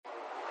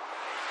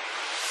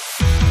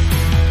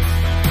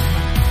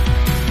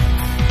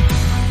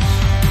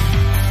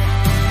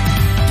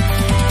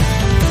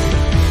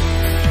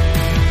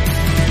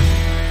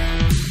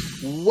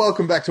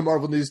Welcome back to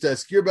Marvel News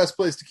Desk, your best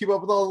place to keep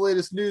up with all the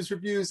latest news,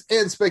 reviews,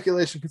 and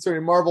speculation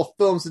concerning Marvel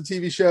films and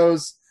TV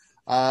shows.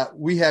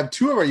 We have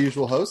two of our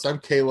usual hosts. I'm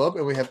Caleb,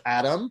 and we have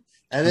Adam.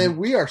 And then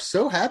we are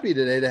so happy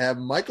today to have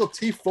Michael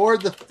T.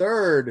 Ford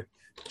III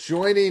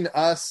joining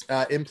us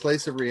in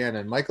place of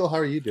Rhiannon. Michael, how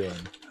are you doing?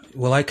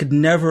 Well, I could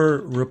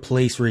never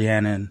replace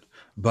Rhiannon,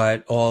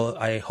 but all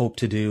I hope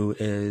to do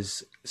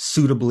is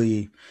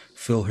suitably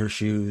fill her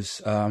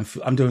shoes.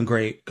 I'm doing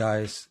great,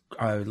 guys.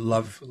 I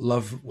love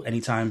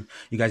anytime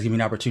you guys give me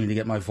an opportunity to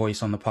get my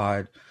voice on the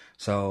pod.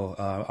 So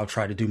I'll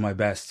try to do my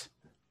best.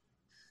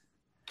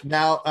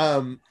 Now,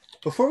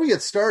 before we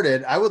get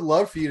started, I would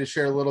love for you to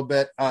share a little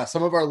bit.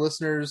 Some of our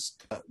listeners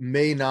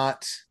may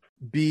not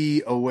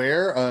be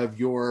aware of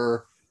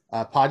your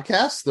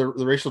podcast,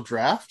 the Racial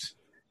Draft,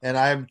 and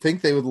I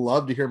think they would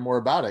love to hear more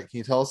about it. Can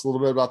you tell us a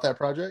little bit about that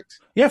project?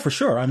 Yeah, for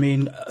sure. I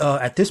mean,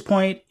 at this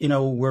point,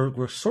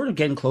 we're sort of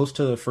getting close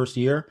to the first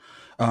year.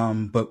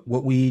 But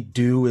what we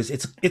do is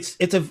it's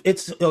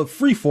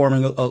free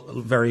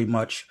forming very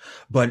much,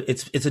 but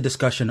it's a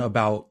discussion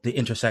about the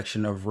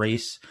intersection of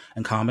race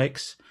and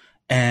comics.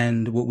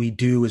 And what we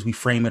do is we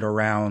frame it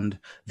around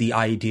the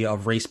idea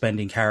of race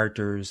bending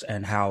characters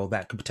and how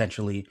that could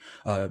potentially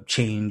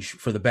change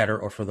for the better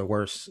or for the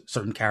worse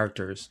certain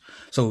characters.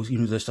 So,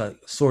 there's a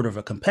sort of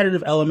a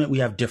competitive element. We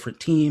have different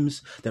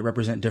teams that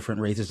represent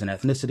different races and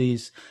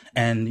ethnicities.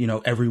 And,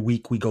 every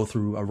week we go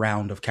through a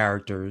round of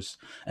characters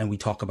and we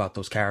talk about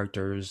those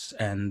characters.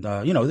 And,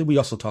 we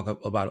also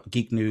talk about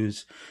geek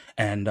news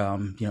and,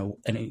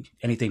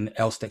 anything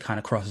else that kind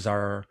of crosses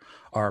our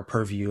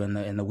purview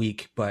in the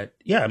week. But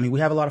yeah, I mean,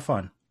 we have a lot of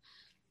fun.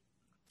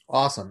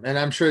 Awesome. And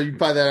I'm sure you can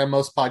find that on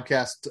most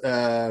podcast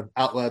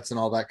outlets and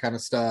all that kind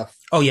of stuff.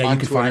 Oh yeah, you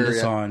can find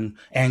us on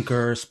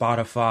Anchor,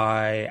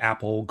 Spotify,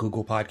 Apple,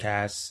 Google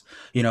Podcasts.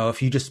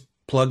 If you just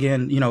plug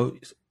in,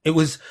 it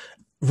was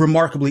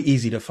remarkably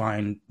easy to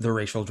find the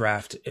Racial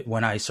Draft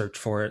when I searched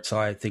for it. So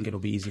I think it'll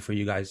be easy for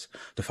you guys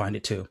to find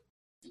it too.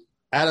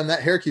 Adam,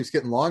 that hair keeps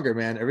getting longer,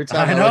 man. Every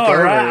time I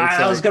know, right?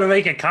 I was going to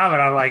make a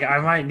comment. I'm like, I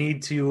might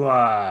need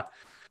to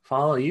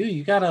follow you.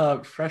 You got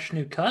a fresh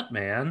new cut,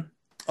 man.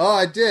 Oh,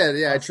 I did.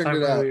 Yeah, I trimmed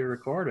it up. We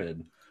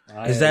recorded.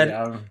 Is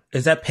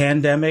that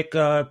pandemic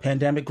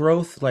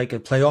growth, like a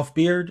playoff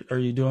beard? Are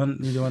you doing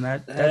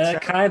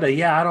that? Kind of.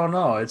 Yeah, I don't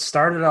know. It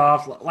started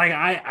off like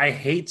I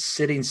hate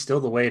sitting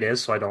still the way it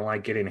is, so I don't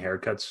like getting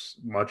haircuts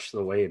much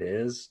the way it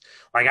is.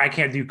 Like I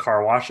can't do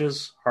car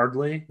washes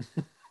hardly.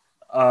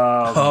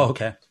 Oh,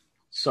 okay.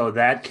 So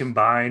that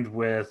combined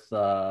with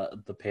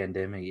the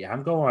pandemic,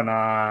 I'm going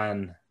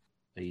on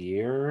a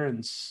year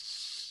and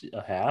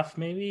a half,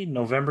 maybe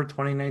November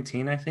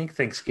 2019, I think,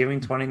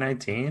 Thanksgiving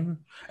 2019.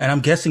 And I'm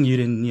guessing you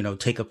didn't,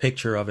 take a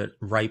picture of it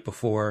right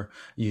before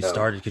you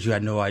started because you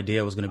had no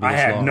idea it was going to be. I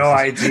had no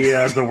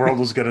idea the world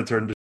was going to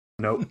turn to.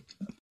 Nope.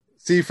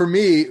 See, for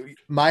me,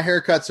 my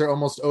haircuts are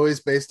almost always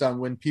based on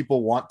when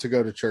people want to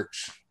go to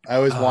church. I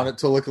always want it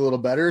to look a little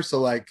better. So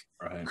like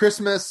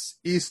Christmas,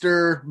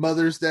 Easter,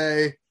 Mother's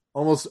Day.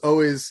 Almost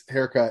always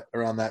haircut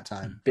around that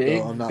time.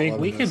 Big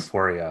weekend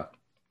for you.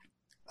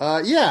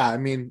 Yeah, I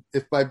mean,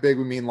 if by big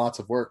we mean lots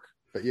of work,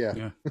 but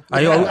yeah.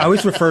 I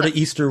always refer to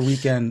Easter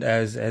weekend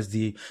as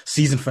the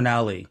season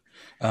finale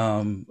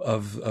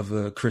of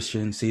the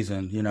Christian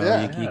season. You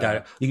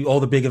got all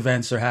the big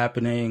events are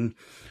happening.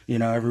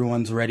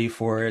 Everyone's ready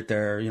for it.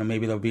 They're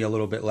maybe they'll be a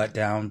little bit let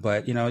down,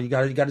 but you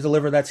got to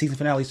deliver that season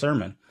finale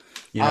sermon.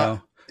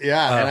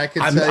 Yeah, and I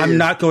can I'm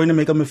not going to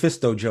make a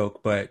Mephisto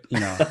joke, but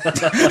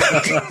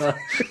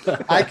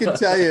I can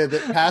tell you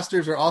that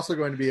pastors are also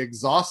going to be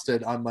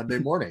exhausted on Monday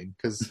morning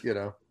because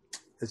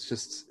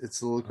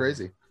it's a little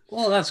crazy.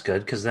 Well, that's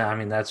good because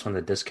that's when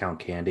the discount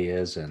candy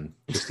is, and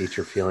just eat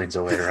your feelings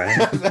away,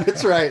 right?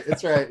 That's right.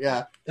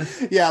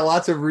 Yeah.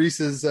 Lots of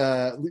Reese's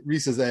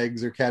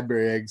eggs or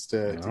Cadbury eggs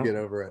to get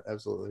over it.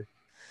 Absolutely.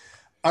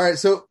 All right,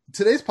 so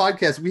today's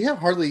podcast we have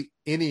hardly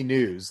any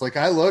news. Like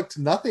I looked,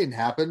 nothing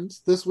happened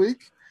this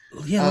week.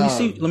 Yeah,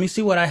 let me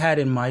see what I had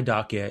in my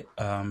docket.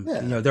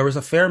 There was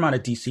a fair amount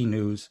of DC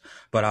news,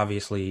 but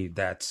obviously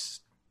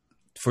that's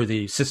for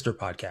the sister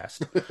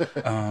podcast.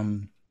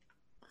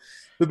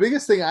 The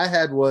biggest thing I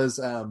had was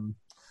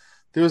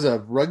there was a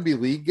rugby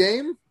league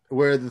game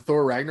where the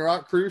Thor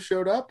Ragnarok crew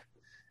showed up,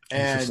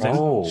 and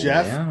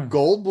Jeff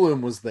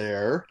Goldblum was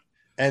there,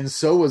 and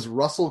so was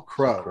Russell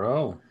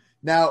Crowe.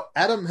 Now,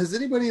 Adam, has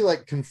anybody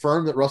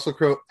confirmed that Russell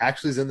Crowe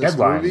actually is in this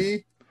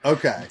movie?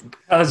 Okay.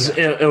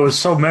 It was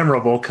so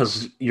memorable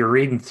because you're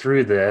reading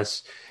through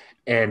this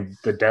and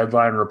the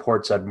Deadline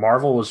report said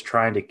Marvel was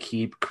trying to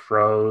keep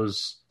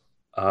Crowe's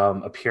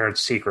appearance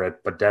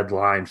secret, but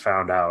Deadline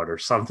found out or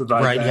something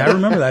like that. Right, yeah, I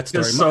remember that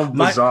story. It's so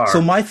bizarre.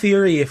 So my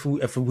theory, if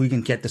we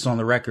can get this on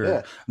the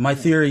record, my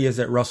theory is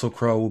that Russell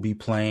Crowe will be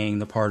playing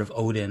the part of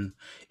Odin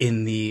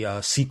in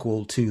the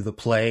sequel to the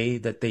play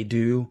that they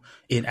do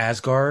in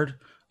Asgard,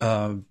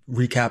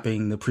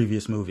 recapping the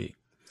previous movie.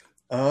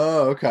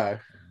 Oh, okay.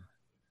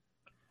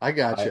 I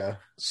gotcha.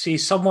 See,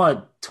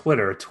 somewhat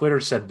Twitter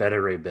said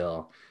Beta Ray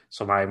Bill.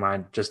 So my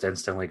mind just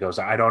instantly goes,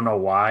 I don't know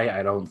why.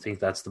 I don't think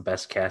that's the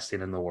best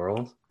casting in the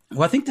world.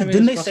 Well, I think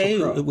didn't they say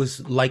it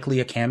was likely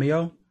a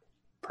cameo?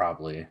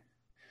 Probably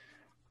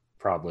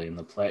in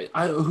the play.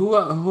 Who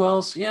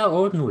else? Yeah,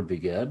 Odin would be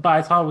good. But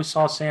I thought we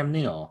saw Sam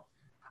Neill.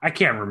 I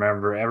can't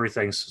remember.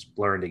 Everything's just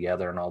blurring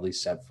together in all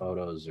these set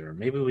photos, or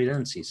maybe we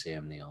didn't see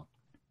Sam Neill.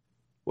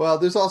 Well,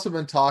 there's also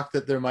been talk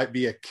that there might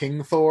be a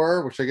King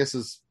Thor, which I guess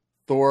is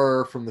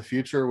Thor from the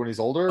future when he's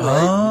older,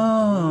 right?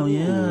 Oh,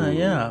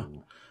 yeah.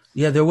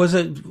 Yeah, there was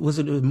it a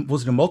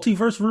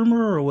multiverse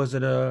rumor, or was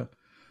it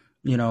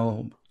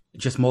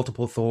just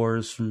multiple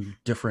Thors from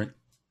different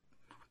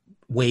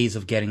ways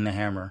of getting the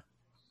hammer?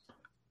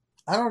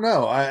 I don't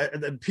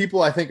know.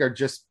 People I think are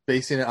just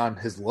basing it on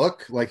his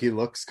look. Like he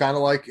looks kind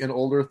of like an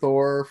older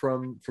Thor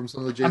from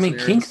some of the Jason Aaron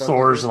King stuff.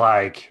 Thor's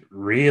like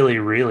really,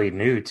 really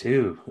new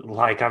too.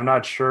 Like I'm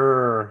not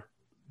sure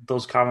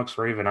those comics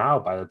were even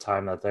out by the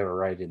time that they were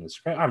writing the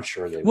script. I'm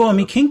sure they were. Well, I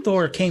mean, King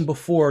Thor came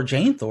before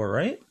Jane Thor,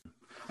 right?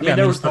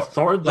 There was the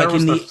Thor. There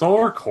was the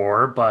Thor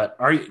core, but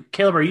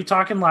Caleb? Are you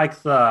talking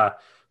like the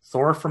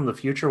Thor from the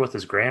future with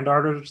his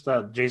granddaughters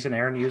that Jason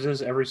Aaron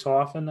uses every so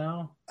often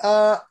now?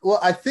 Well,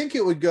 I think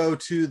it would go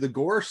to the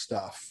Gore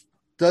stuff.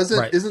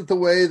 Isn't the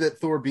way that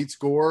Thor beats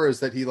Gore is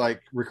that he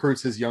like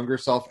recruits his younger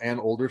self and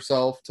older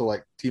self to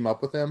like team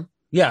up with him?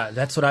 Yeah,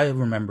 that's what I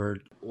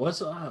remembered.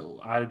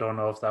 I don't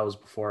know if that was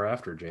before or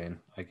after Jane,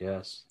 I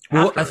guess.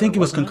 Well, I think it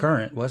was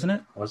concurrent, wasn't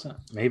it? Was it?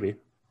 Maybe.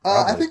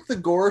 I think the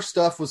Gore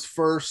stuff was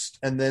first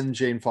and then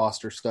Jane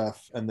Foster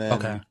stuff and then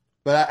okay.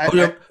 But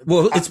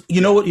it's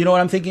you know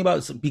what I'm thinking about?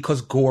 It's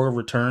because Gore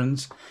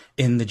returns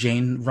in the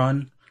Jane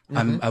run.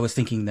 Mm-hmm. I was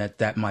thinking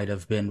that might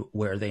have been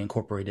where they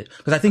incorporated,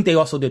 because I think they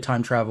also did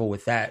time travel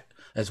with that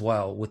as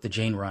well with the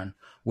Jane run,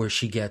 where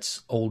she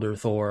gets older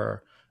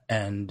Thor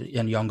and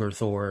younger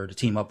Thor to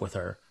team up with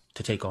her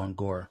to take on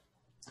Gore.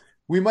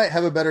 We might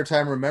have a better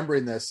time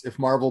remembering this if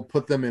Marvel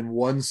put them in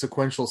one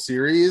sequential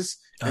series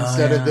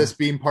instead of this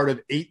being part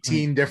of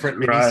 18 different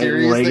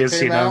miniseries.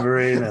 Legacy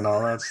numbering and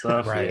all that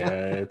stuff.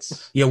 Right.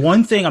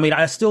 One thing, I mean,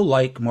 I still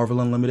like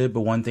Marvel Unlimited,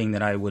 but one thing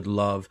that I would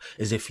love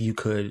is if you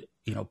could,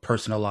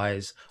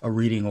 personalize a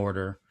reading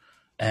order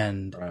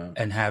and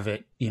have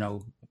it,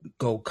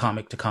 go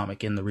comic to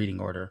comic in the reading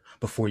order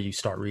before you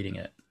start reading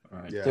it.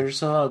 Right. Yeah.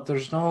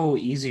 There's no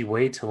easy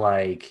way to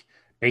like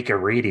make a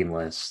reading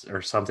list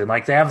or something.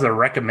 Like they have the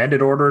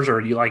recommended orders, or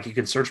you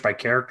can search by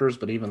characters,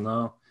 but even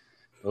though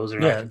those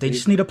are they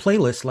just need a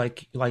playlist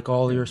like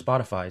all your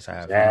Spotify's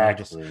have.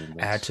 Exactly.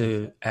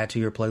 Just add to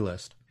your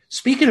playlist.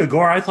 Speaking of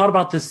Gore, I thought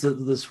about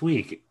this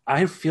week.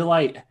 I feel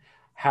like,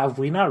 have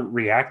we not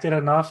reacted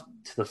enough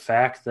to the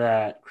fact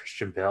that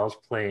Christian Bale's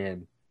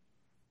playing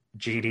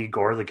GD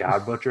Gore the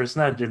God Butcher? Isn't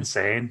that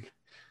insane?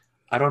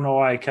 I don't know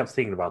why I kept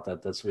thinking about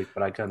that this week,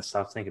 but I couldn't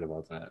stop thinking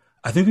about that.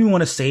 I think we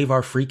want to save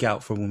our freak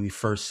out for when we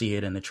first see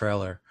it in the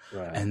trailer,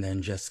 and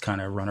then just kind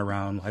of run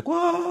around like,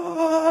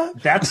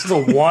 what? That's the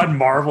one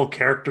Marvel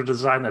character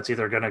design that's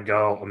either going to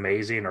go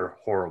amazing or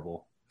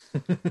horrible.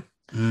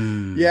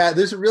 Yeah,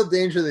 there's a real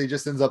danger that he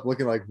just ends up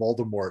looking like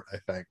Voldemort, I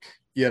think.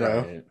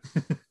 Right.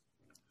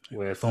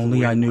 If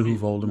only I knew who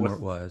Voldemort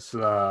was.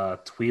 The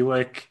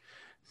Twi'lek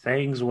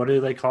things, what do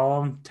they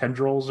call them?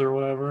 Tendrils or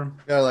whatever?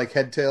 Yeah, like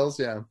head tails,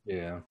 yeah.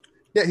 Yeah,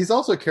 he's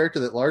also a character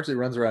that largely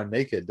runs around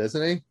naked,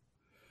 doesn't he?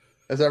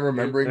 As I'm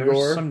remembering There's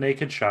Gore. some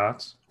naked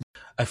shots.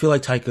 I feel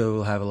like Taika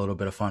will have a little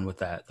bit of fun with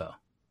that, though.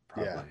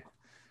 Probably. Yeah.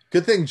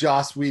 Good thing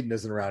Joss Whedon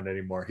isn't around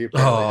anymore. He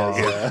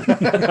probably has.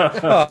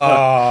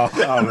 Oh,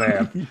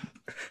 man.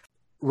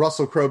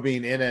 Russell Crowe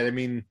being in it, I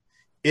mean,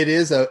 it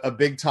is a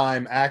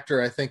big-time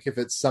actor. I think if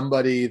it's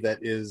somebody that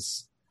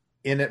is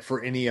in it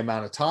for any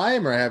amount of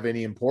time or have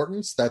any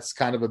importance, that's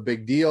kind of a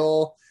big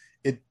deal.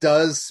 It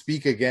does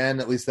speak again,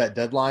 at least that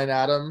deadline,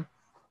 Adam,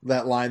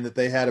 that line that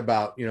they had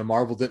about,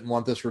 Marvel didn't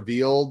want this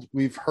revealed.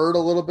 We've heard a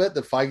little bit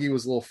that Feige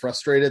was a little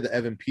frustrated that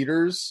Evan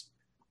Peters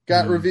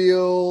got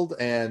revealed.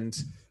 And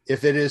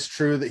if it is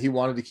true that he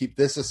wanted to keep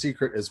this a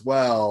secret as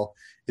well,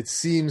 it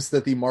seems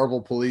that the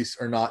Marvel police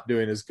are not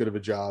doing as good of a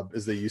job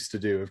as they used to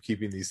do of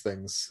keeping these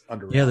things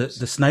under wraps. Yeah,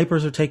 the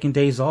snipers are taking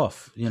days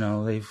off.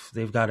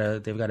 They've got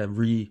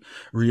to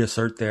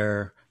reassert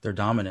their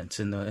dominance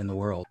in the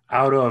world.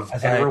 Out of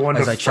everyone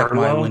to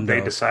furlough,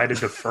 they decided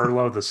to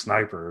furlough the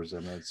snipers,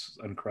 and it's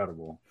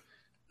incredible.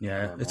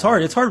 Yeah, it's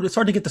hard. It's hard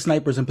to get the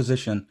snipers in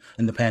position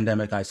in the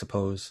pandemic, I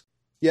suppose.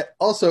 Yeah.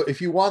 Also,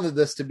 if you wanted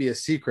this to be a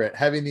secret,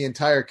 having the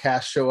entire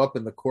cast show up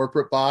in the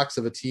corporate box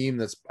of a team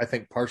that's, I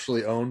think,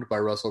 partially owned by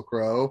Russell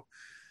Crowe,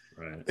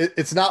 right?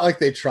 It's not like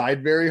they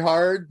tried very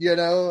hard.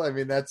 I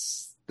mean,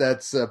 that's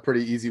a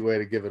pretty easy way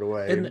to give it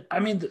away. And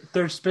I mean,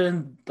 there's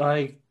been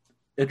like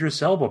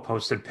Idris Elba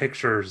posted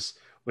pictures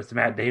with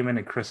Matt Damon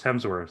and Chris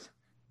Hemsworth.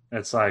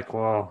 It's like,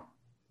 well,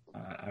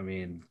 I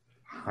mean,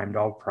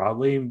 Heimdall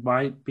probably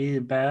might be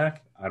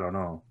back. I don't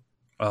know.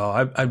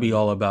 Oh, I'd be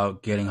all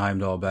about getting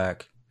Heimdall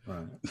back.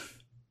 Right.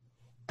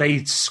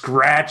 They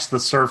scratched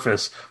the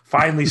surface.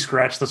 Finally,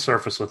 scratched the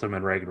surface with him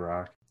in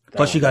Ragnarok.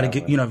 Plus, you got to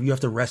get you have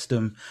to wrest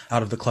him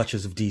out of the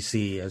clutches of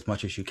DC as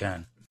much as you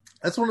can.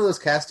 That's one of those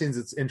castings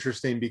that's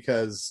interesting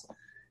because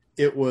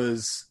it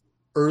was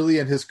early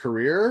in his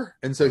career,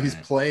 and so he's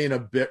playing a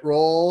bit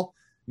role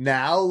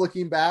now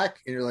looking back,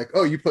 and you're like,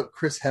 oh, you put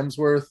Chris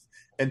Hemsworth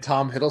and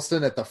Tom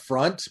Hiddleston at the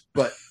front,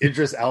 but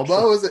Idris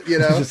Elba was it,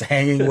 just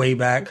hanging way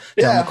back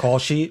down the call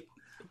sheet.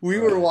 We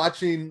were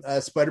watching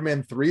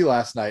Spider-Man 3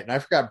 last night, and I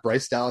forgot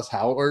Bryce Dallas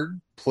Howard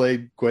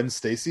played Gwen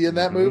Stacy in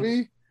that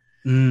movie.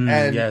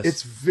 And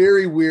it's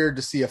very weird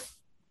to see a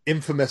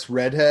infamous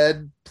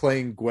redhead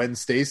playing Gwen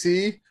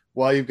Stacy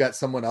while you've got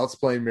someone else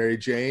playing Mary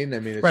Jane. I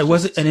mean, it's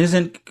was it? And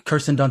isn't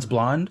Kirsten Dunst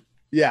blonde?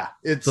 Yeah,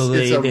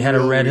 they had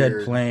a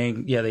redhead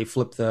playing. Yeah, they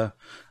flipped the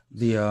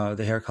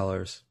hair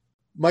colors.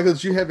 Michael,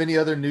 did you have any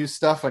other news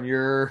stuff on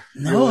your?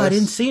 No, I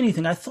didn't see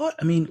anything. I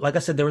mean, like I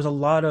said, there was a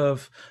lot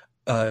of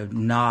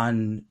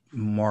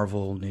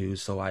non-Marvel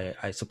news, so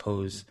I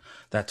suppose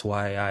that's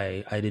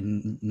why I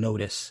didn't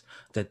notice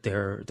that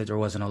there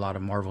wasn't a lot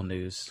of Marvel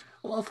news.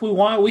 Well, if we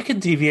want, we could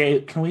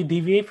deviate. Can we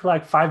deviate for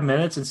like 5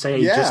 minutes and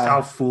say just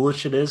how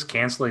foolish it is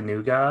canceling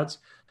New Gods?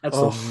 That's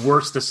the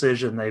worst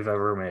decision they've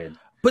ever made.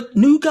 But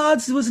New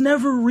Gods was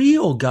never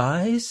real,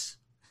 guys.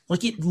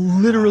 Like, it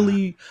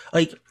literally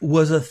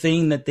was a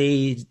thing that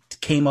they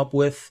came up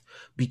with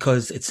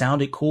because it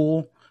sounded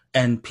cool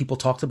and people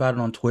talked about it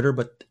on Twitter.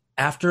 But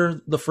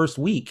after the first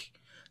week,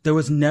 there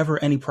was never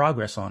any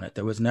progress on it.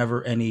 There was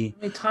never any.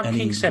 I mean, Tom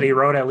King said he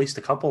wrote at least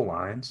a couple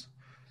lines.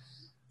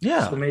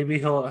 Yeah. So maybe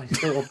he'll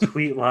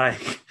tweet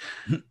like,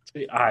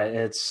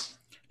 it's.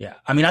 Yeah.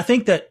 I mean, I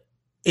think that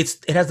it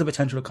has the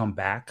potential to come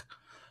back.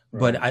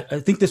 Right. But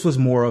I think this was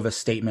more of a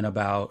statement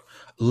about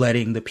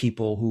letting the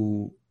people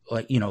who,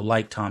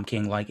 like Tom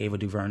King, like Ava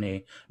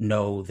DuVernay,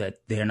 know that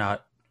they're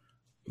not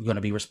going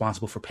to be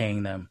responsible for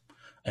paying them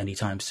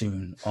anytime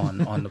soon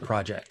on the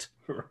project.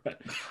 Right.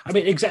 I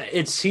mean,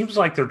 it seems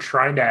like they're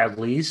trying to at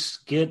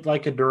least get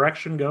like a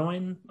direction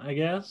going, I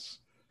guess.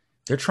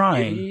 They're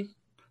trying. Maybe.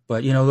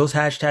 But, those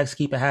hashtags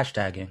keep a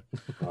hashtagging.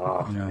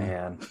 Oh,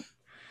 man.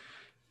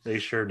 They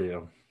sure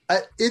do.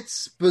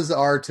 It's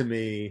bizarre to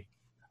me.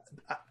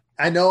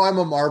 I know I'm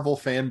a Marvel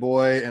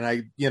fanboy, and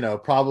I,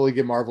 probably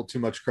give Marvel too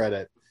much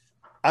credit.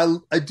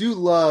 I do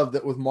love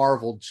that with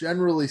Marvel,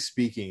 generally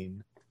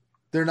speaking,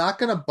 they're not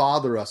going to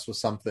bother us with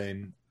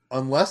something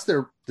unless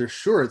they're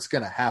sure it's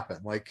going to happen.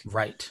 Like,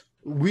 right.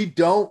 We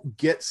don't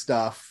get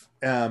stuff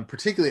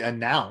particularly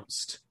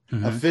announced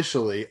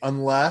officially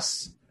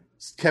unless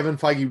Kevin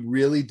Feige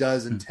really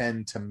does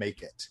intend to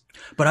make it.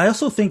 But I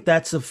also think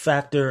that's a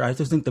factor. I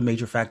just think the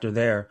major factor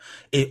there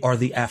are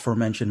the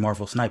aforementioned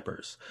Marvel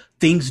snipers.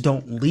 Things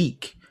don't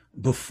leak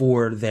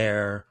before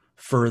they're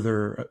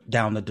further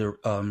down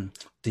the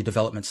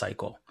development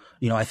cycle.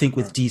 I think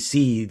with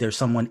DC, there's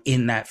someone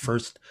in that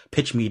first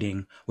pitch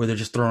meeting where they're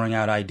just throwing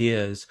out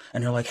ideas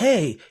and they're like,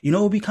 hey, it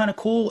would be kind of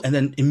cool. And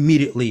then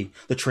immediately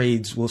the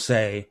trades will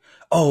say,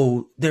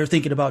 oh, they're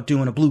thinking about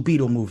doing a Blue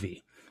Beetle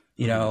movie.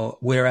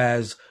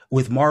 Whereas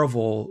with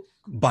Marvel,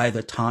 by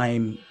the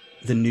time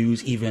the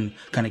news even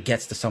kind of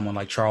gets to someone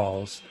like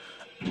Charles,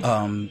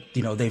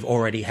 they've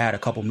already had a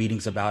couple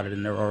meetings about it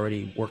and they're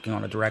already working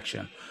on a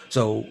direction.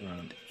 So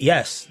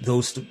yes,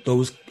 those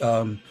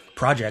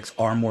projects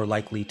are more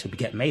likely to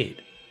get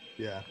made.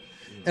 Yeah.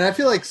 And I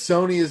feel like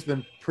Sony has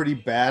been pretty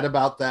bad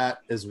about that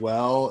as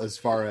well, as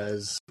far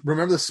as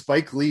remember the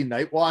Spike Lee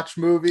Night Watch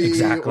movie,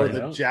 exactly, or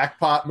the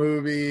Jackpot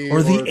movie,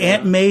 or the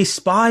Aunt May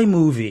spy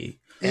movie.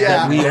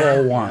 Yeah, that we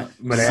all want.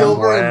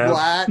 Silver and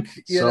Black,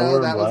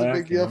 that was a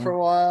big deal for a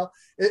while.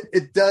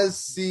 It does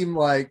seem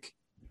like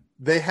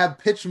they have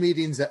pitch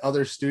meetings at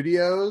other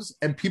studios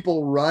and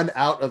people run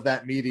out of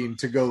that meeting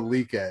to go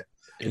leak it.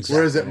 Exactly.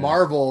 Whereas at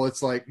Marvel,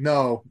 it's like,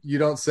 no, you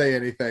don't say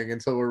anything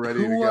until we're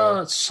ready to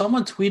go.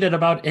 Someone tweeted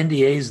about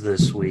NDAs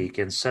this week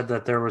and said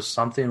that there was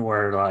something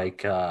where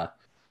like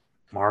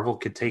Marvel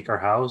could take our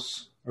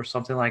house or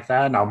something like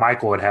that. Now,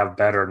 Michael would have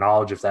better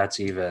knowledge if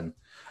that's even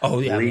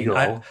legal.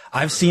 I mean,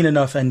 I've seen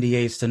enough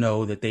NDAs to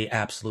know that they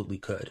absolutely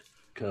could.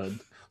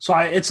 So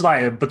it's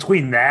like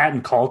between that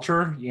and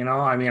culture,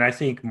 I mean, I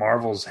think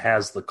Marvel's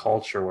has the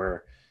culture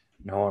where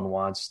no one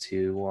wants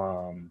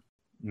to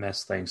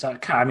mess things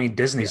up. I mean,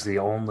 Disney's the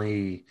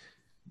only.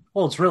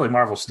 Well, it's really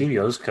Marvel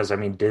Studios because I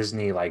mean,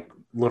 Disney like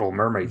Little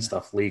Mermaid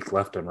stuff leaked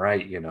left and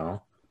right,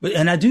 But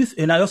and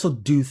I also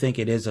do think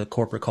it is a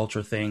corporate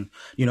culture thing.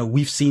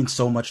 We've seen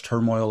so much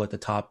turmoil at the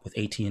top with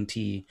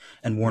AT&T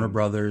and Warner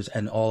Brothers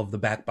and all of the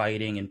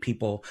backbiting and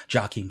people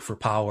jockeying for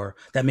power.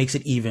 That makes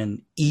it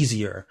even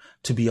easier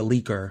to be a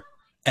leaker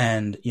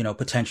and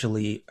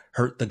potentially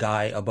hurt the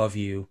guy above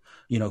you,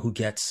 who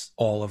gets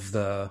all of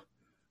the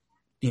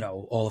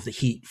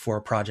heat for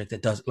a project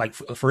that does, like,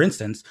 for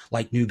instance,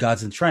 like New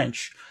Gods and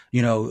Trench,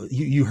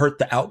 you hurt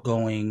the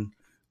outgoing,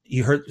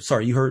 you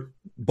hurt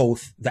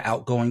both the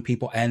outgoing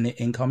people and the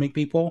incoming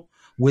people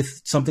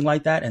with something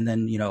like that. And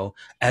then,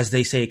 as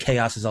they say,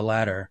 chaos is a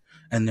ladder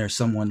and there's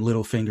someone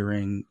little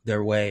fingering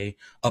their way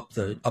up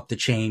the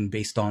chain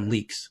based on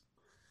leaks.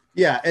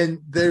 Yeah. And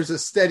there's a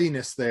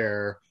steadiness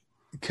there.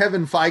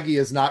 Kevin Feige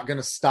is not going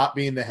to stop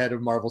being the head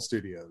of Marvel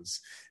Studios.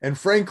 And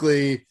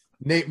frankly,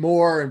 Nate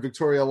Moore and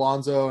Victoria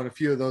Alonso and a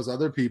few of those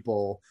other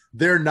people,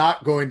 they're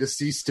not going to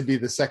cease to be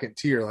the second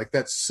tier. Like,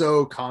 that's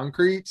so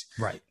concrete,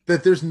 right?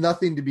 That there's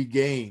nothing to be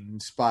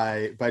gained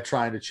by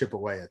trying to chip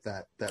away at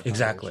that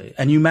exactly. foundation.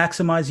 And you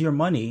maximize your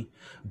money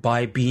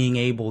by being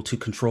able to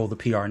control the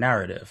PR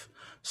narrative.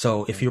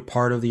 So if you're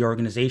part of the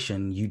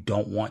organization, you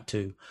don't want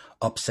to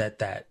upset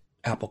that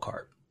apple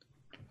cart.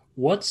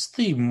 What's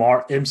the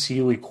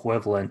MCU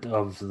equivalent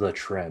of the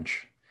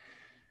Trench?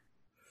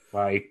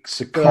 Like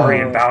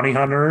Sicarian bounty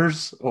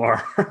hunters,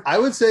 or I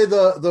would say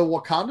the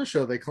Wakanda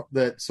show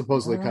that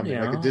supposedly coming,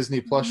 like a Disney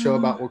Plus show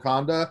about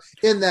Wakanda,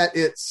 in that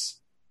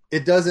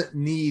it doesn't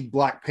need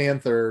Black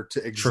Panther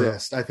to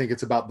exist. True. I think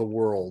it's about the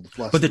world.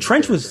 But the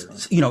Trench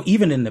was,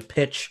 even in the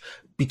pitch,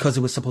 because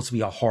it was supposed to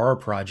be a horror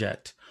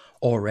project,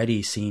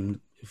 already seemed,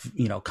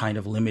 kind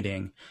of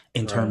limiting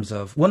in terms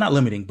of, well, not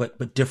limiting,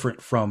 but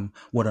different from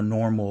what a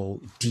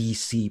normal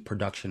DC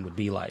production would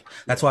be like.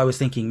 That's why I was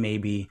thinking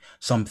maybe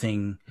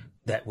something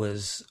that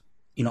was,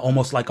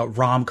 almost like a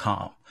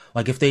rom-com.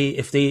 Like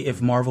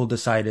if Marvel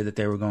decided that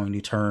they were going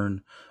to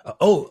turn,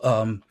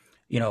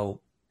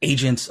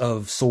 Agents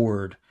of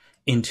S.W.O.R.D.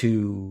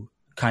 into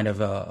kind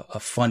of a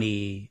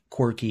funny,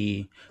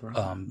 quirky,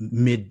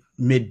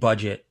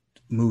 mid-budget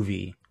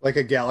movie. Like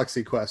a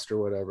Galaxy Quest or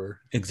whatever.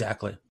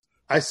 Exactly.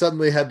 I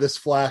suddenly had this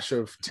flash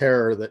of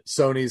terror that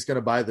Sony's going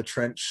to buy the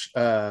Trench,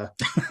 the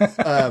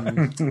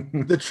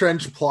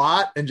Trench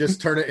plot and just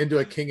turn it into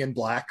a King in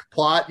Black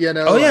plot.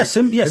 Oh yeah,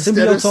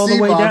 symbiotes all the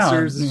way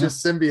down. It's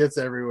just symbiotes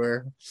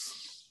everywhere.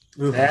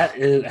 That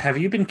is. Have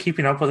you been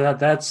keeping up with that?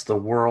 That's the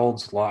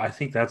world's law. I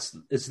think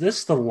is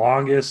this the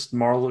longest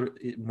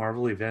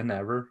Marvel event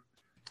ever?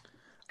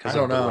 I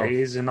don't know.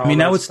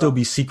 That would still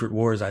be Secret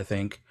Wars, I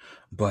think,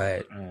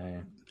 but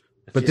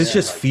this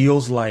just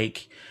feels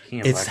like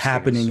it's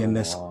happening in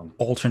this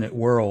alternate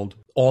world.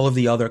 All of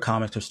the other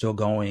comics are still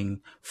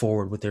going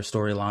forward with their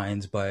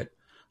storylines, but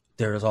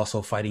there is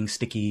also fighting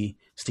sticky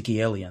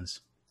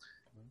aliens.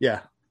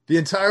 Yeah. The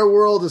entire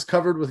world is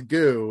covered with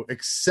goo,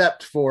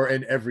 except for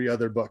in every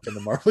other book in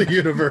the Marvel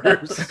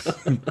Universe.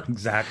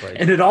 Exactly.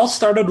 And it all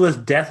started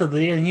with death of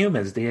the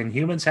Inhumans. The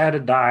Inhumans had to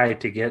die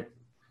to get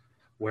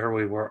where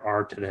we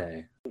are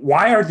today.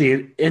 Why are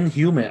the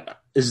Inhuman...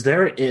 Is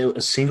there a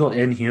single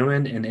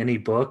Inhuman in any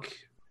book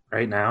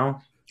right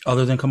now?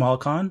 Other than Kamala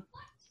Khan?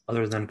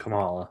 Other than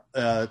Kamala.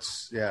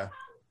 Yeah.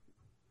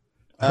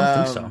 I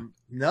don't think so.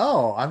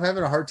 No, I'm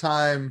having a hard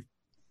time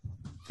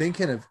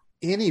thinking of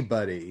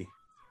anybody.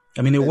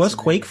 It was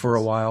Quake for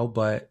a while,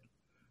 but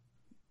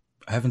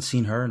I haven't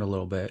seen her in a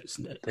little bit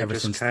ever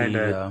since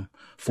the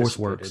Force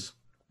Works.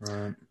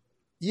 Right.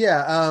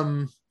 Yeah.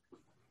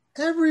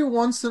 Every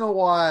once in a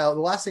while,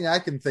 the last thing I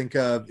can think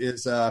of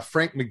is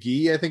Frank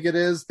McGee, I think it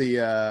is, the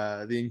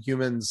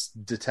Inhumans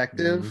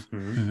detective.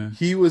 Mm-hmm.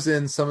 He was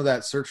in some of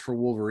that Search for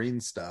Wolverine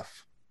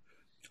stuff.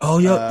 Oh,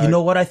 yeah. You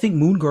know what? I think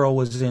Moon Girl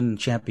was in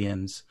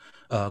Champions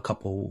a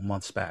couple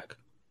months back.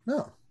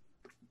 No.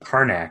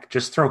 Karnak.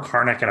 Just throw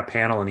Karnak in a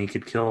panel and he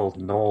could kill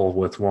Null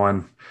with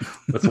one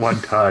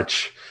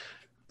touch.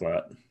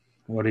 But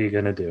what are you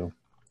going to do?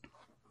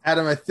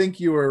 Adam, I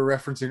think you were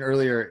referencing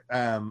earlier,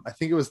 I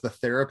think it was the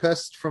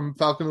therapist from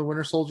Falcon and the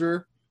Winter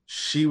Soldier.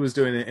 She was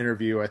doing an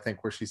interview, I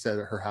think, where she said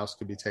that her house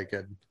could be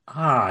taken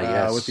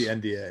yes. with the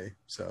NDA.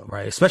 So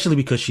right, especially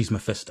because she's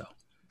Mephisto.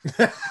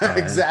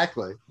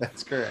 Exactly.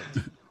 That's correct.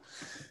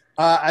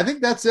 I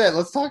think that's it.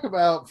 Let's talk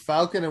about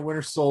Falcon and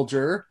Winter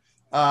Soldier.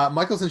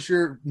 Michael, since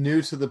you're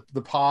new to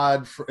the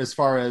pod as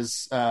far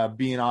as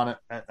being on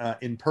it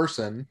in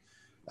person,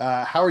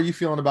 how are you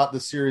feeling about the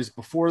series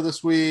before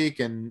this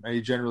week, and are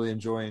you generally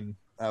enjoying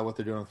what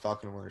they're doing with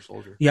Falcon and Winter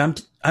Soldier? Yeah,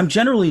 I'm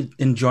generally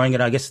enjoying it.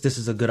 I guess this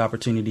is a good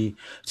opportunity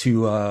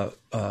to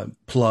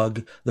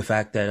plug the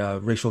fact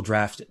that Racial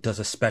Draft does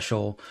a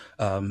special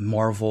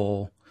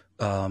Marvel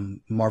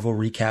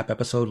recap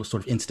episode,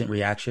 sort of instant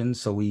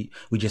reactions. So we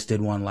just did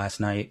one last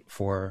night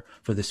for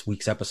this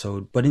week's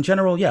episode. But in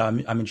general, yeah,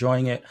 I'm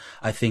enjoying it.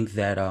 I think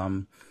that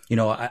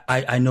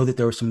I know that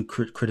there were some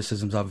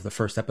criticisms of the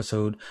first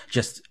episode,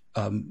 just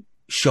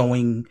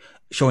showing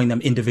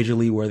them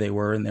individually where they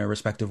were in their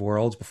respective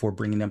worlds before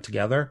bringing them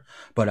together.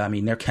 But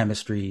their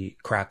chemistry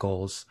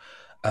crackles.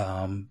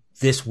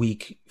 This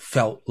week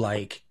felt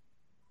like,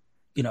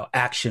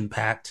 action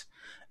packed,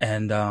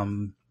 and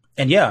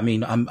yeah,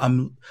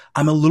 I'm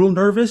a little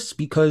nervous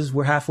because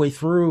we're halfway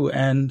through,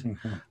 and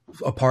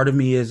a part of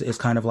me is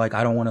kind of like,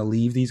 I don't want to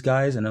leave these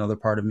guys, and another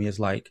part of me is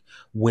like,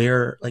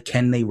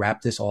 can they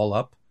wrap this all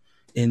up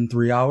in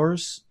 3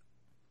 hours?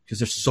 Because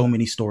there's so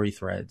many story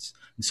threads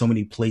and so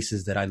many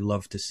places that I'd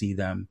love to see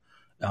them,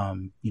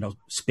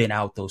 spin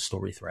out those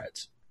story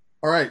threads.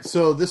 All right.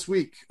 So this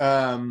week,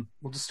 we'll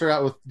just start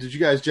out with, did you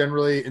guys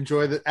generally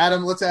enjoy the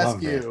Adam, let's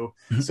ask you.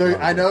 So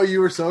I know you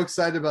were so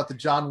excited about the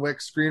John Wick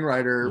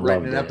screenwriter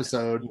writing an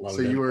episode.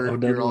 So you're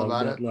all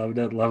about it.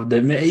 Loved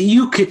it.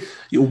 You could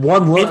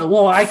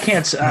well, I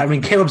can't,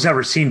 Caleb's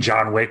never seen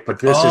John Wick, but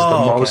this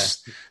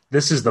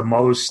is the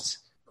most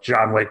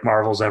John Wick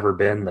Marvel's ever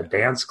been. The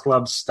dance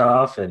club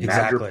stuff and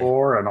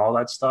Madripoor and all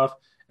that stuff.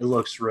 It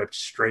looks ripped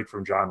straight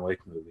from John Wick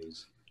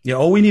movies. Yeah,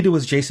 all we needed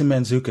was Jason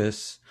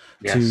Mantzoukas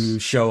Yes. to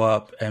show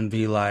up and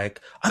be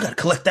like, I gotta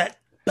collect that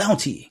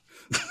bounty.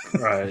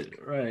 Right.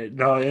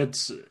 No,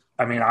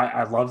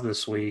 I love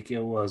this week.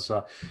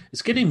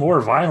 It's getting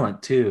more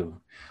violent too.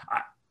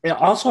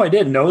 I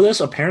didn't know this.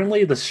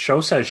 Apparently, the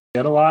show says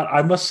shit a lot.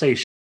 I must say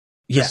shit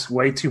Yeah.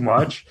 way too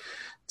much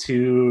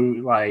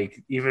to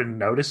like even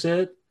notice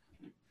it.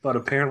 But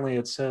apparently,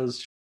 it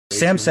says way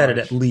Sam too said it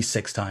much. at least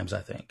 6 times,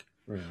 I think.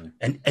 Really?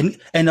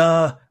 And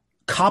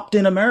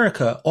Captain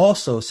America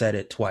also said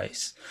it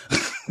twice.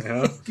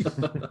 Yeah.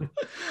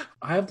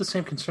 I have the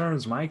same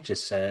concerns Mike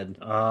just said.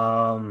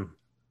 We're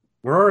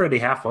already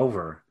half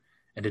over,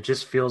 and it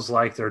just feels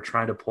like they're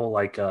trying to pull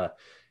like a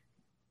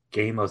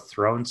Game of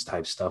Thrones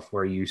type stuff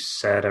where you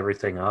set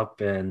everything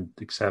up, and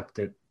except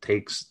it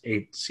takes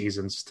 8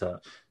 seasons to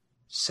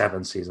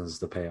 7 seasons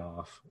to pay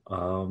off.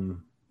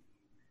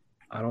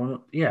 I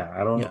don't.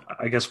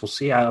 I guess we'll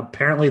see.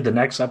 Apparently, the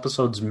next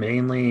episode's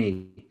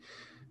mainly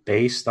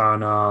based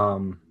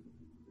on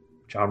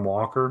John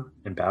Walker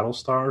and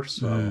Battlestar.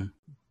 So we'll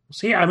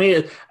see. I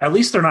mean, at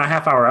least they're not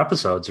half-hour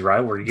episodes, right?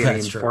 We're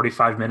getting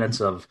 45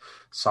 minutes of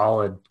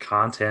solid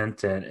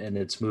content, and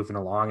it's moving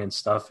along and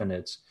stuff, and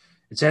it's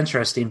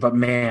interesting. But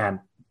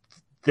man,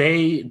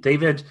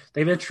 they've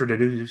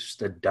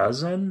introduced a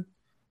dozen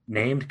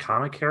named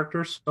comic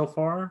characters so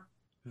far.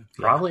 Yeah.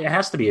 Probably it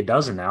has to be a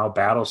dozen now.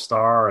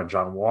 Battlestar and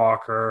John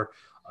Walker,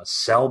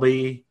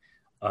 Selby,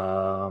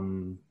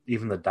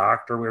 even the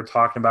Doctor we were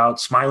talking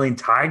about, Smiling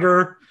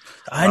Tiger.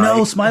 I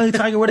know, Smiling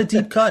Tiger. What a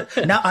deep cut!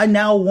 I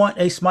now want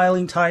a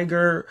Smiling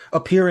Tiger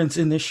appearance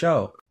in this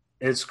show.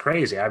 It's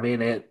crazy. I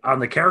mean, on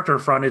the character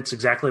front, it's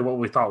exactly what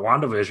we thought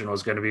WandaVision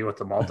was going to be with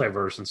the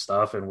multiverse and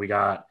stuff, and we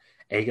got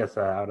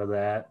Agatha out of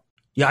that.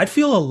 Yeah, I'd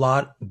feel a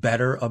lot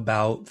better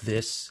about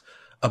this,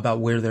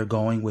 about where they're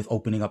going with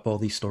opening up all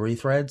these story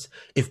threads,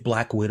 if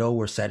Black Widow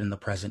were set in the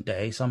present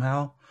day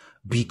somehow,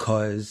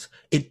 because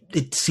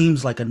it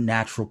seems like a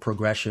natural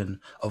progression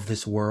of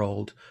this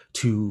world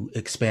to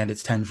expand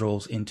its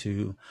tendrils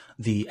into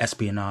the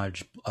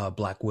espionage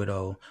Black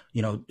Widow,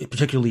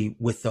 particularly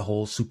with the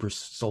whole super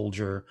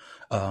soldier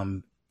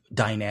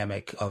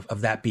dynamic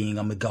of that being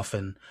a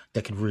MacGuffin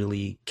that could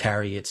really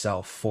carry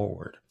itself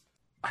forward.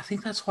 I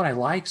think that's what I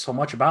like so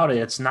much about it.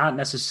 It's not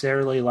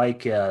necessarily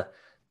like the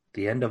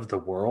end of the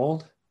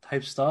world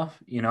type stuff.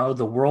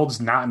 The world's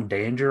not in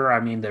danger. I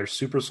mean, there's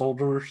super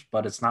soldiers,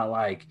 but it's not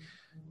like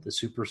the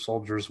super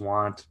soldiers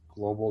want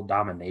global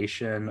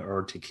domination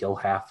or to kill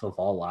half of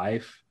all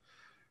life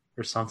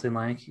or something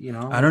like,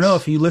 I don't know.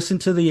 If you listen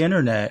to the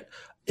internet,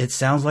 it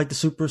sounds like the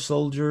super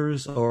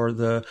soldiers or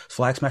the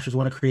Flag Smashers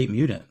want to create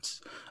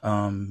mutants. There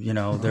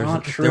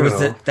was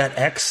that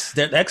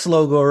X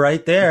logo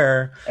right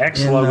there.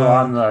 X logo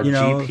on the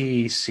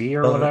GPC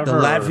or whatever.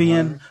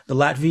 The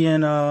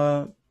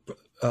Latvian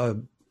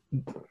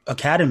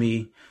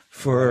Academy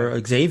for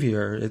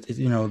Xavier.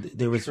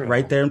 There was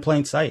right there in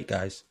plain sight,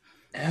 guys.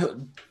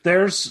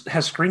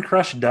 Has Screen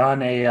Crush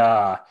done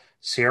a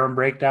serum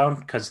breakdown?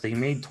 Because they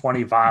made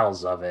 20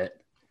 vials of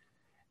it,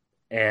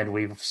 and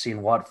we've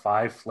seen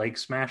 5 Flake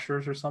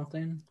Smashers or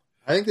something.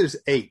 I think there's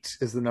 8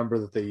 is the number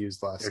that they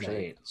used last night.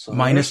 8. So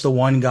minus the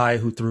one guy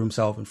who threw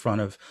himself in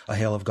front of a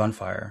hail of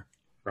gunfire.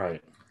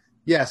 Right.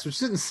 Yes, which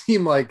didn't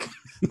seem like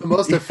the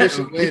most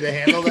efficient way to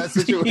handle that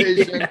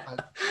situation. Yeah.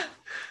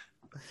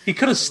 He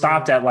could have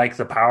stopped at like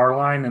the power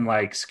line and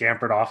like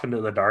scampered off into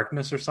the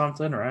darkness or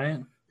something, right?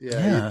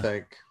 Yeah. You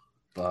think.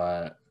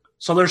 But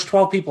so there's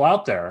 12 people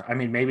out there. I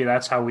mean, maybe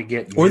that's how we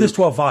get. Or there's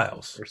 12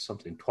 vials. Or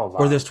something. 12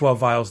 vials. Or there's 12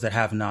 vials that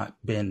have not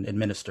been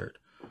administered.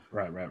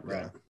 Right.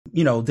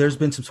 There's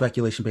been some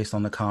speculation based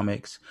on the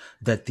comics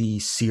that the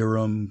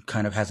serum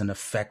kind of has an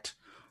effect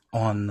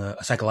a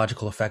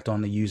psychological effect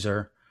on the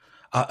user.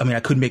 I mean, I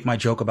could make my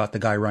joke about the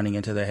guy running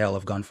into the hail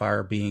of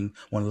gunfire being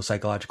one of those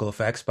psychological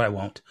effects, but I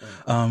won't.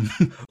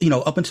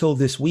 Up until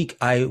this week,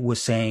 I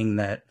was saying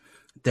that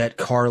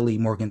Carly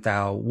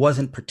Morgenthau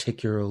wasn't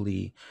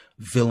particularly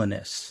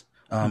villainous,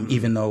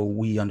 even though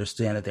we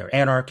understand that they're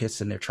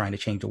anarchists and they're trying to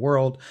change the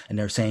world and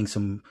they're saying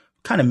some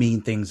kind of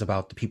mean things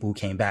about the people who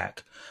came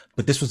back.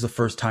 But this was the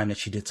first time that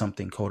she did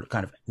something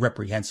kind of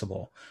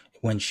reprehensible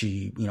when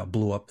she,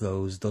 blew up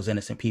those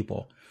innocent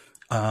people.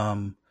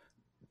 Do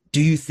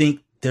you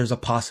think there's a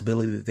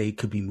possibility that they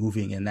could be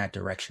moving in that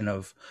direction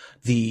of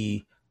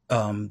the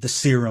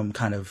serum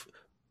kind of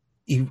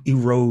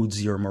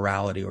erodes your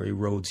morality or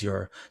erodes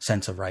your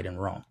sense of right and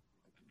wrong?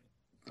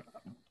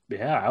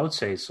 Yeah, I would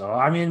say so.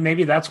 I mean,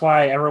 maybe that's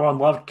why everyone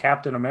loved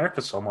Captain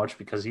America so much,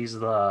 because he's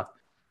the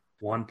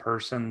one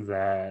person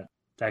that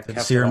kept the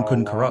serum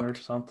couldn't corrupt or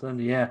something.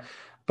 Yeah.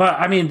 But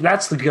I mean,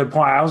 that's the good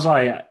point. I was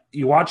like,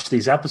 you watch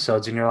these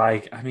episodes and you're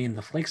like, I mean,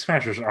 the Flake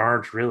Smashers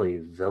aren't really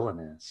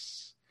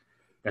villainous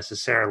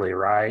necessarily,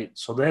 right?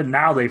 So then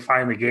now they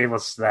finally gave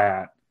us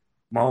that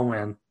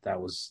moment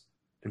that was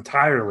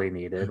entirely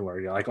needed, where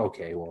you're like,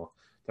 okay, well,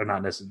 they're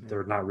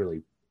not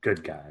really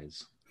good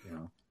guys,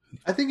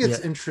 I think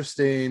it's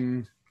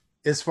interesting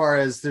as far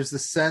as there's the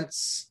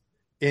sense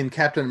in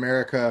Captain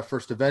America: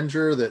 First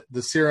Avenger that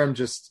the serum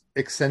just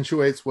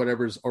accentuates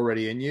whatever's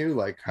already in you,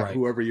 like Right.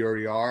 whoever you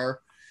already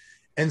are.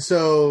 And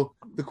so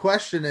the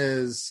question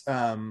is,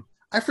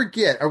 I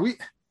forget,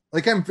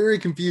 I'm very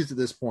confused at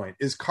this point.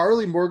 Is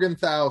Carly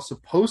Morgenthau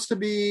supposed to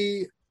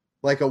be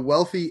like a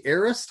wealthy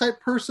heiress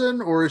type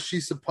person, or is she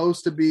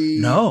supposed to be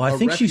No, I a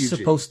think she's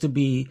refugee? supposed to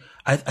be.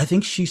 I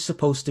think she's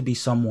supposed to be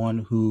someone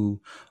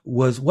who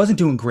wasn't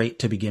doing great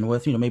to begin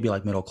with. Maybe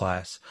like middle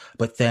class,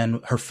 but then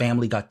her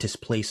family got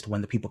displaced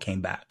when the people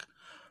came back.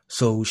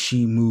 So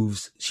she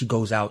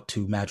goes out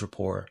to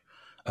Madripoor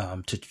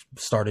to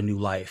start a new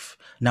life.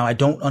 Now, I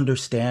don't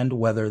understand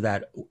whether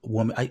that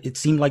woman. It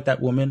seemed like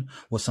that woman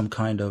was some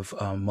kind of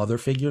mother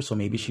figure. So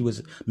maybe she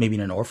was maybe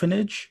in an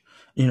orphanage.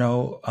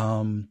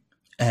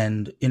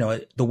 And,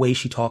 the way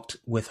she talked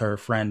with her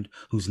friend,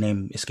 whose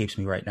name escapes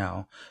me right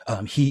now,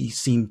 he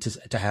seemed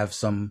to have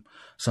some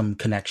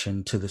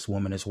connection to this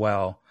woman as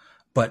well.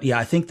 But yeah,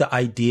 I think the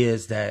idea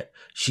is that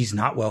she's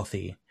not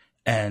wealthy.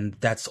 And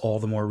that's all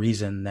the more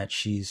reason that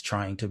she's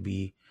trying to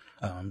do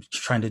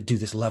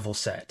this level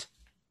set.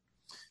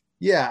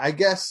 Yeah, I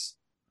guess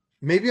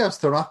maybe I was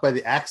thrown off by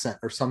the accent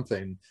or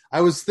something. I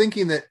was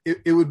thinking that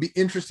it would be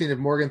interesting if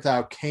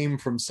Morgenthau came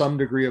from some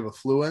degree of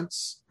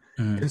affluence.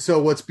 And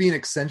so what's being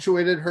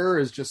accentuated her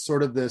is just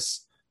sort of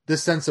this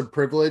sense of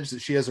privilege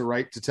that she has a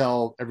right to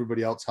tell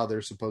everybody else how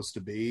they're supposed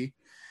to be.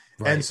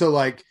 Right. And so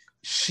like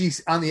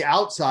she's on the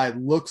outside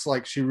looks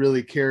like she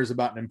really cares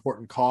about an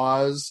important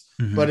cause,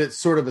 but it's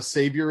sort of a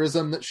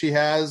saviorism that she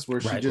has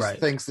where she just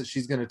thinks that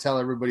she's going to tell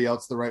everybody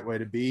else the right way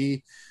to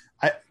be.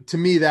 To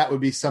me, that would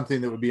be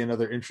something that would be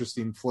another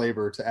interesting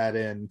flavor to add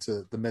in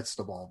to the midst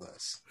of all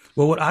this.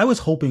 Well, what I was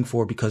hoping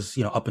for, because,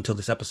 up until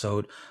this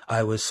episode,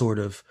 I was sort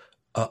of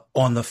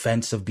on the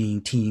fence of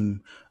being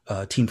team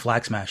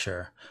Flag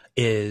Smasher,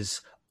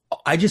 is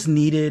I just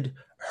needed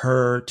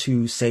her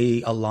to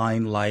say a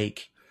line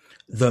like,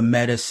 the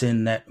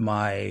medicine that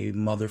my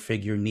mother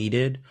figure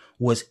needed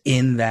was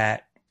in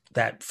that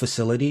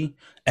facility,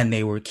 and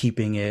they were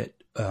keeping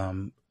it,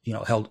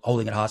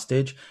 holding it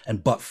hostage.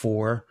 And but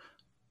for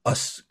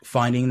us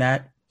finding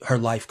that, her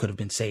life could have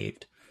been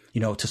saved,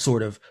 to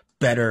sort of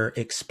better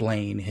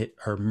explain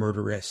her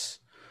murderous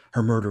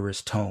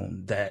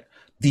tone, that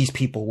these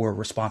people were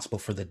responsible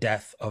for the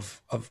death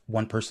of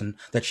one person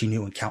that she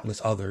knew and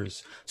countless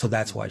others. So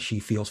that's why she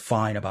feels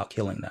fine about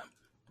killing them.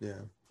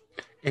 Yeah.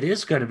 It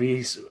is going to be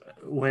is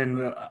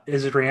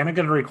Rihanna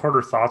going to record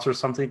her thoughts or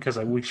something? Because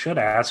we should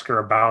ask her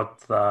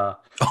about the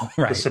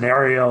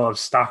scenario of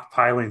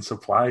stockpiling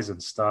supplies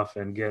and stuff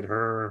and get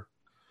her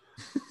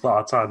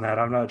thoughts on that.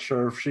 I'm not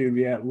sure if she would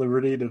be at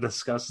liberty to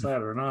discuss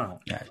that or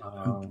not. Yeah.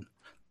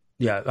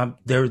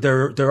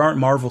 There aren't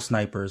Marvel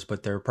snipers,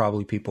 but there are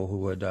probably people who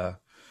would.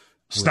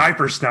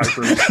 Snipers.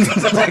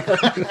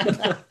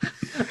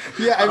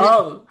 Yeah, I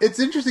mean, it's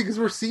interesting because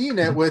we're seeing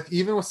it with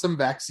some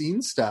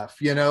vaccine stuff,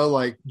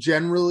 like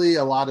generally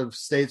a lot of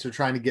states are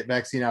trying to get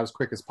vaccine out as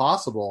quick as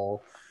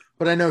possible.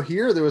 But I know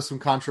here there was some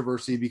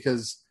controversy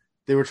because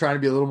they were trying to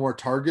be a little more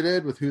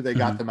targeted with who they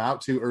got them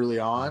out to early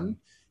on.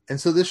 And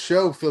so this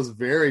show feels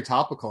very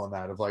topical in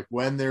that, of like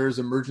when there's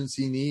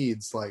emergency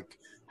needs, like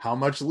how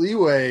much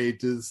leeway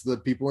does the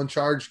people in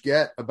charge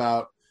get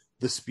about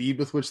the speed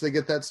with which they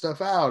get that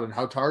stuff out and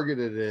how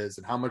targeted it is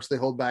and how much they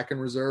hold back in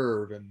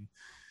reserve. And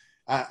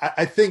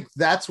I think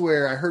that's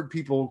where I heard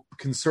people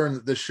concerned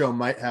that this show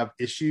might have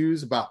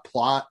issues about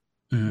plot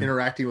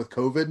interacting with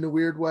COVID in a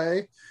weird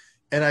way.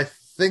 And I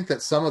think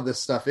that some of this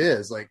stuff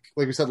is like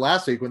we said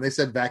last week, when they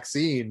said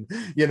vaccine,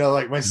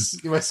 like my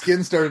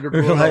skin started to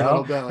blow a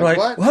little bit. Like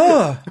what?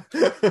 Whoa,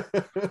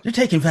 you're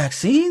taking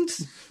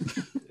vaccines?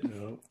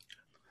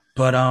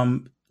 But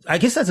I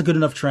guess that's a good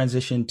enough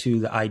transition to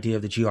the idea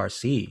of the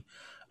GRC.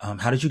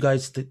 How did you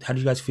guys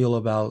feel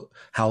about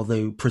how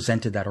they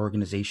presented that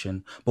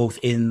organization, both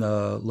in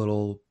the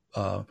little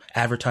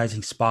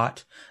advertising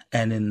spot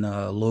and in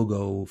the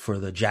logo for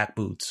the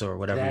jackboots or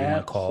whatever you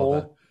want to call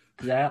it?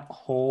 That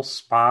whole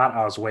spot,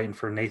 I was waiting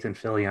for Nathan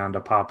Fillion to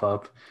pop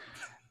up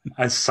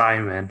as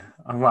Simon.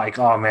 I'm like,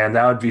 oh man,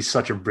 that would be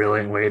such a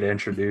brilliant way to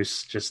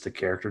introduce just the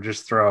character.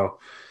 Just throw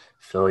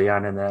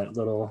Fillion in that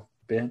little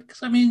bit.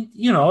 Because I mean,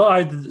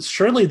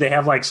 surely they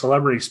have like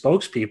celebrity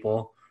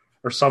spokespeople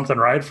or something,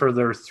 right, for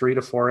their 3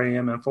 to 4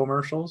 a.m.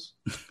 infomercials?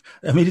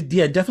 I mean,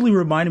 yeah, it definitely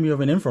reminded me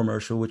of an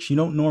infomercial, which you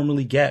don't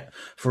normally get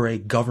for a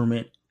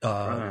government,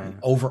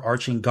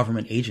 overarching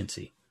government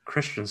agency.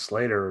 Christian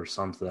Slater or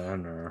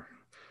something, or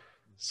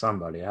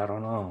somebody, I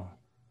don't know.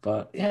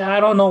 But yeah, I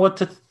don't know what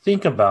to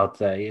think about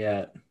that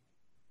yet.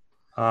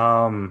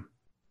 I'm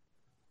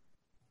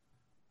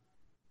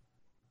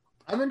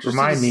interested.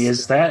 Remind me,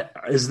 is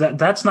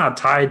that's not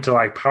tied to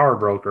like Power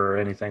Broker or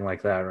anything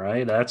like that,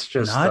 right? That's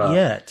just not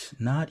yet.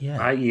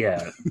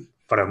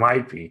 But it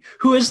might be.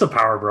 Who is the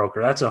Power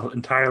Broker? That's an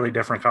entirely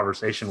different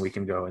conversation we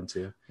can go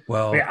into.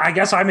 Well, I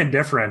guess I'm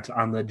indifferent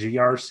on the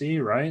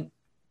GRC, right?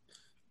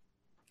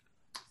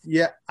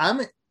 Yeah,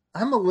 I'm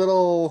a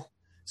little.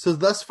 So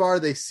thus far,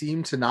 they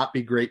seem to not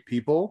be great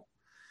people.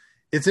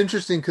 It's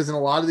interesting because in a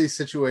lot of these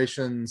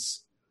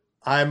situations,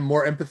 I'm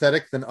more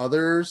empathetic than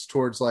others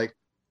towards like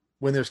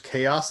when there's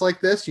chaos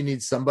like this, you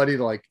need somebody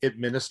to like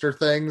administer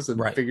things and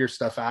Right. figure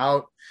stuff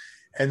out.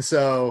 And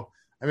so,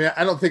 I mean,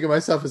 I don't think of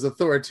myself as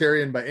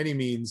authoritarian by any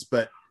means,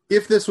 but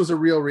if this was a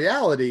real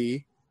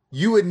reality,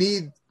 you would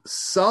need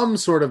some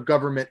sort of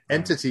government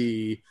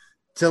entity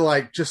to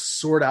like just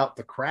sort out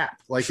the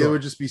crap. Like Sure. it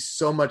would just be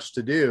so much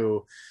to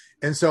do.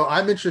 And so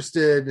I'm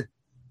interested.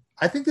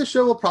 I think the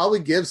show will probably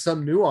give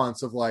some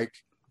nuance of like,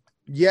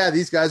 yeah,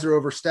 these guys are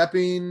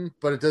overstepping,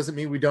 but it doesn't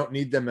mean we don't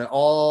need them at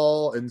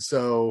all. And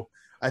so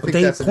I think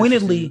they that's an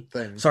pointedly,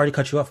 interesting thing. sorry to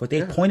cut you off, but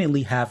they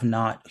pointedly have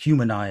not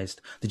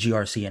humanized the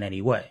GRC in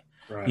any way.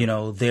 Right. You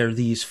know, they're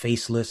these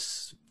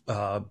faceless,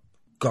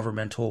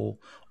 governmental,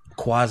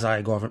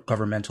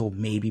 quasi-governmental,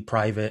 maybe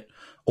private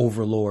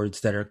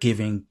overlords that are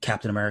giving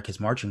Captain America's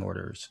marching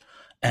orders.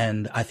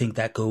 And I think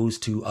that goes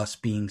to us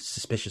being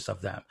suspicious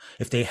of them.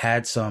 If they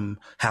had some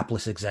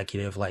hapless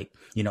executive, like,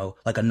 you know,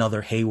 like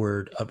another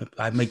Hayward,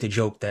 I make the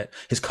joke that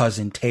his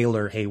cousin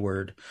Taylor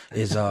Hayward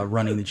is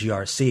running the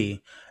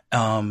GRC,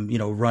 you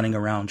know, running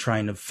around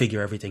trying to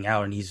figure everything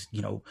out. And he's,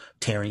 you know,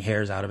 tearing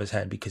hairs out of his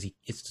head because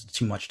it's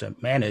too much to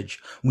manage.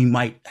 We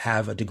might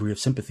have a degree of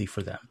sympathy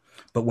for them.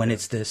 But when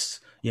it's this,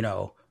 you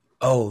know,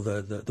 oh,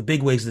 the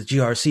bigwigs of the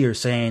GRC are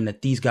saying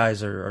that these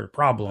guys are a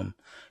problem,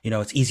 you know,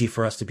 it's easy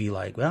for us to be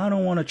like, well, I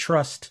don't want to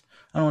trust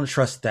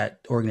that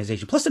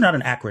organization. Plus, they're not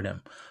an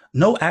acronym.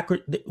 No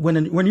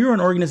when you're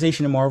an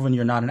organization in Marvel and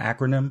you're not an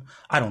acronym,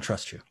 I don't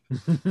trust you.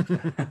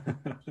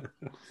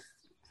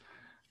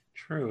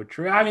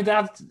 True. I mean,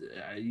 that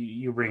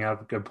you bring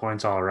up good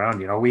points all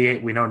around. You know, we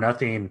know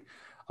nothing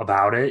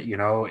about it. You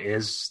know,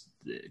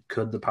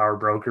 could the power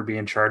broker be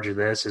in charge of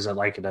this? Is it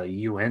like a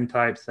UN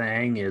type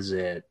thing? Is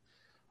it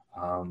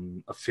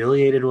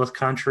affiliated with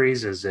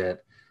countries? Is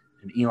it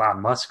an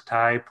Elon Musk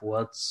type?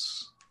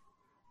 What's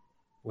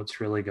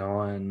really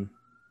going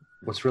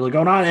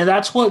on? And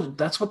that's what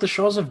the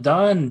shows have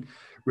done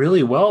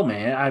really well,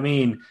 man. I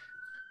mean,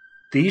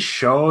 these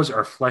shows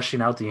are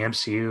fleshing out the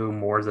MCU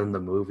more than the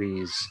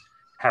movies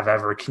have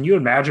ever. Can you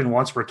imagine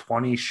once we're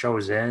 20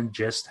 shows in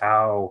just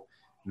how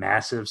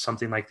massive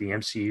something like the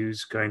MCU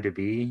is going to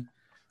be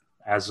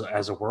as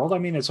a world? I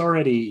mean, it's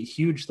already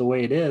huge the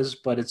way it is,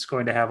 but it's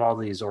going to have all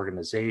these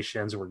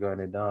organizations. We're going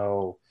to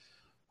know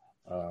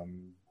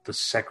the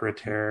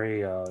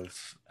Secretary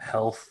of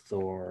Health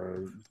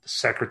or the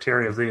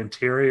Secretary of the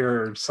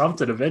Interior or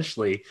something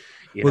eventually.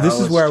 This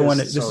is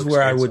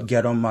where I would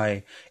get on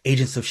my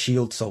Agents of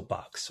S.H.I.E.L.D.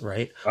 soapbox,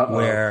 right? Uh-oh.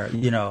 Where,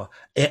 you know,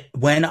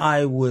 when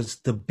I was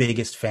the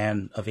biggest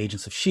fan of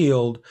Agents of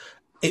S.H.I.E.L.D.,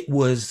 it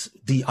was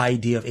the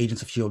idea of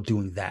Agents of S.H.I.E.L.D.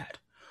 doing that,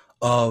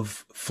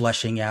 of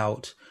fleshing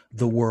out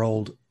the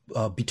world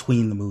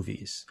between the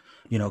movies,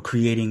 you know,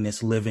 creating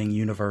this living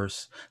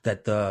universe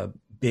that the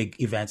big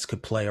events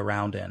could play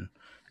around in,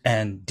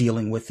 and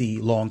dealing with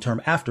the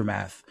long-term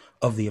aftermath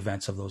of the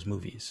events of those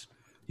movies.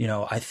 You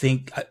know, I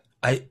think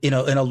you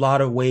know, in a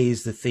lot of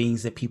ways, the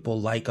things that people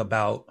like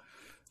about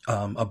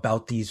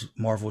these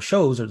Marvel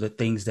shows are the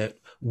things that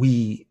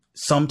we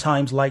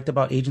sometimes liked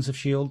about Agents of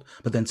S.H.I.E.L.D.,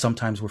 but then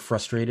sometimes were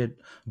frustrated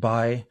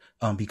by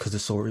because the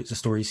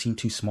stories seem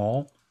too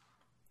small.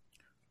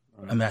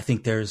 I mean, I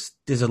think there's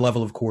a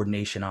level of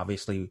coordination,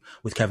 obviously,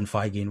 with Kevin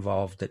Feige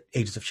involved that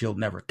Agents of S.H.I.E.L.D.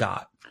 never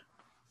got.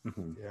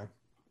 Mm-hmm. Yeah.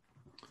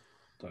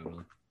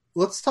 Totally.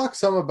 Let's talk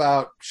some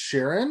about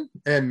Sharon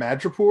and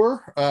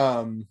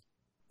Madripoor.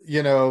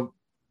 You know,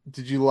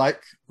 did you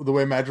like the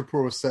way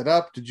Madripoor was set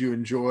up? Did you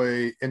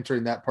enjoy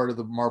entering that part of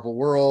the Marvel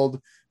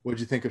world? What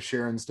did you think of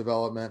Sharon's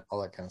development?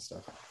 All that kind of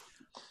stuff.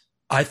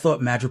 I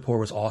thought Madripoor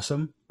was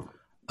awesome.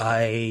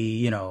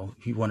 You know,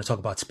 if you want to talk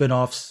about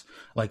spinoffs,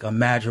 like a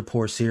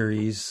Madripoor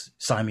series,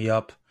 sign me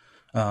up.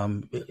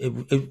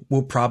 It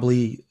will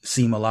probably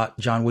seem a lot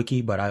John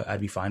Wicky, but I'd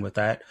be fine with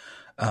that.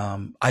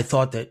 I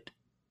thought that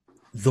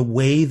the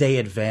way they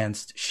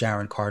advanced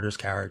Sharon Carter's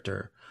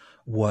character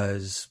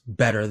was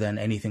better than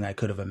anything I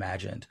could have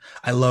imagined.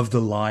 I love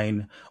the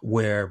line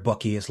where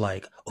Bucky is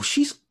like, oh,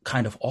 she's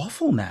kind of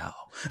awful now,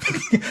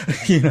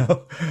 you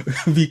know,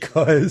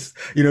 because,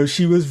 you know,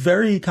 she was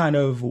very kind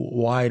of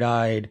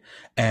wide-eyed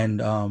and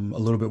a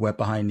little bit wet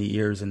behind the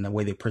ears in the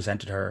way they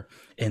presented her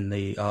in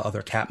the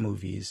other Cap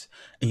movies,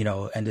 you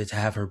know, and to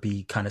have her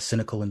be kind of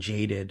cynical and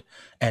jaded.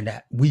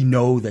 And we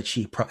know that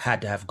she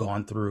had to have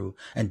gone through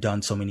and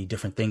done so many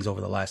different things over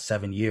the last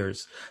 7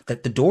 years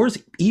that the doors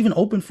even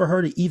open for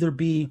her to either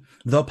be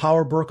the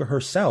power broker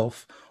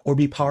herself or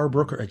be power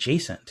broker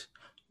adjacent.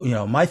 You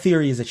know, my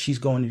theory is that she's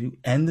going to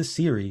end the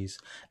series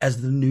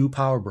as the new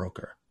power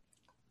broker.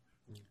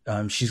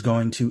 She's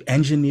going to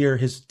engineer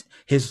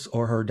his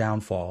or her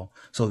downfall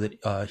so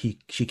that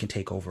she can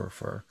take over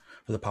for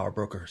the power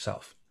broker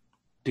herself.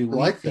 Do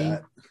we think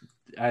that?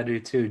 I do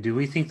too. Do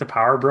we think the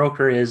power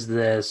broker is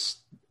this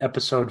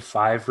episode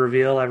 5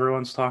 reveal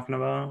everyone's talking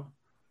about?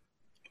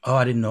 Oh,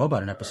 I didn't know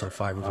about an episode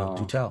 5 reveal.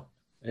 Do tell.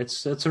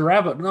 It's a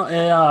rabbit.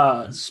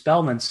 No,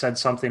 Spellman said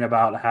something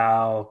about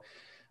how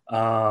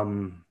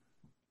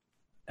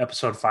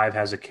episode 5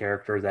 has a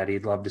character that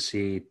he'd love to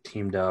see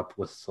teamed up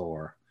with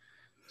Thor.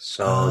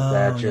 So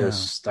that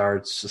just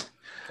starts.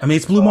 I mean,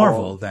 it's Blue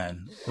Marvel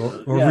then,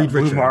 or Reed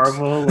Blue Richards.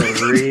 Marvel,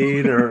 or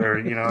Reed,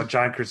 or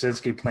John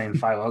Krasinski playing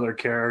 5 other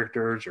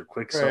characters, or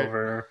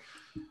Quicksilver,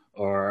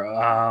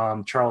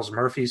 or Charles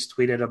Murphy's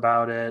tweeted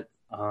about it.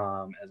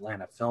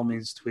 Atlanta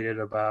Filming's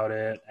tweeted about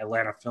it.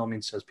 Atlanta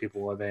Filming says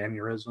people have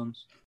aneurysms.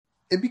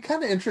 It'd be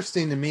kind of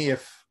interesting to me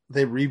if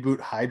they reboot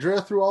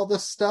Hydra through all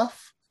this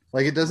stuff.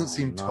 Like, it doesn't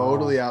seem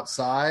totally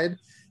outside.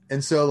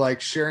 And so,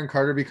 like, Sharon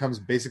Carter becomes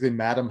basically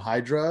Madam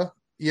Hydra,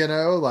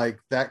 like,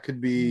 that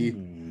could be...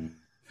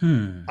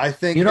 I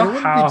think it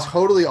wouldn't be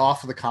totally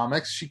off of the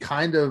comics. She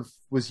kind of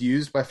was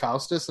used by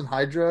Faustus and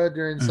Hydra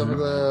during some of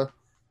the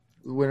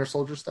Winter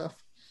Soldier stuff.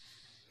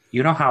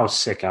 You know how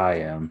sick I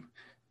am.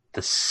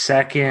 The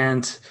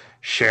second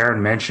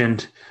Sharon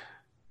mentioned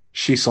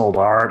she sold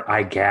art,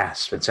 I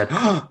gasped and said,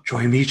 "Oh,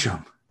 Joy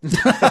Meacham."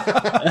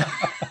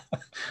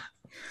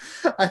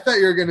 I thought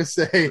you were going to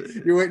say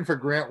you're waiting for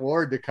Grant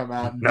Ward to come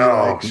out and be No,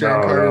 like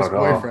Sharon Carter's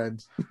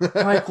boyfriend.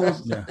 Michael,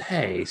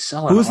 hey,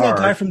 selling Who's that art.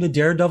 guy from the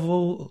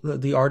Daredevil,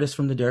 the artist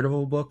from the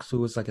Daredevil books, who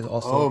was like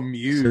also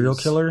Muse. serial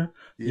killer?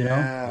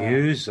 Yeah.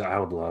 Muse? I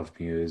would love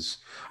Muse.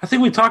 I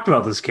think we talked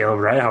about this, Caleb,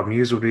 right? How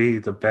Muse would be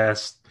the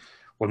best.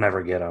 We'll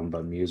never get him,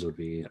 but Muse would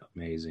be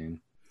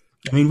amazing.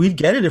 I mean, we'd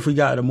get it if we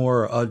got a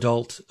more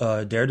adult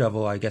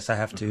Daredevil. I guess I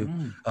have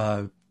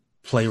to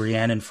play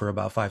Rhiannon for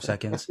about 5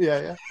 seconds.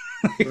 Yeah.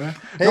 Hey,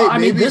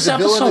 maybe this the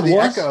villain episode of the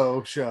was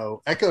Echo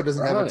show. Echo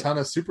doesn't have a ton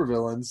of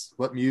supervillains.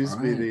 Let Muse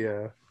be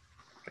the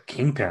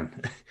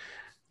Kingpin.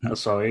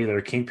 So either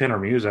Kingpin or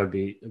Muse, I'd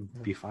be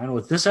fine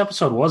with. This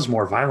episode was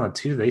more violent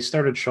too. They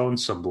started showing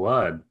some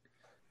blood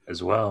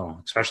as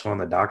well, especially when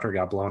the doctor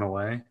got blown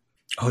away.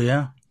 Oh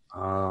yeah.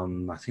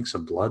 I think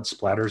some blood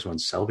splatters when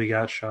Selby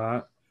got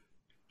shot.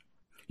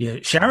 Yeah,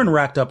 Sharon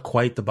racked up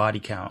quite the body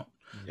count.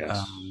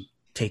 Yes.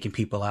 Taking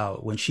people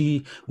out. When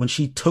she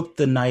took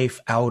the knife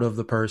out of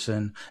the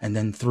person and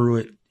then threw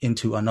it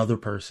into another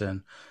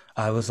person,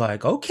 I was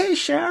like, okay,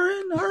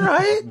 Sharon, all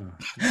right.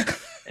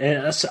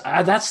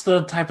 That's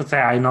the type of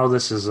thing. I know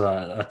this is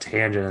a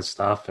tangent and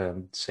stuff,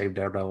 and Save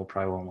Daredevil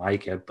probably won't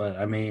like it, but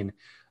I mean,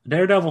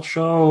 Daredevil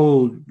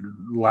show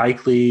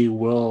likely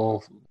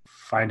will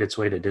find its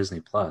way to Disney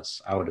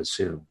Plus, I would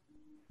assume.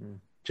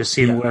 Just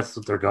seeing where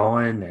they're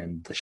going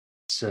and the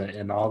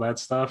and all that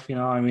stuff,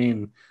 I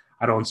mean,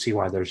 I don't see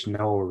why there's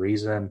no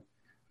reason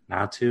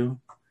not to.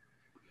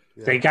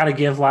 Yeah. They got to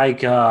give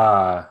like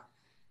Daredevil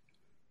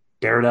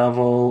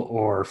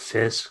or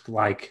Fisk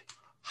like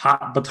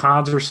hot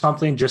batons or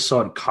something just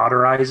so it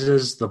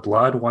cauterizes the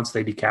blood once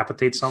they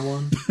decapitate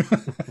someone.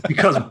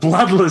 Because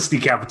bloodless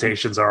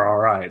decapitations are all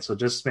right. So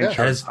just make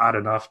sure it's hot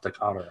enough to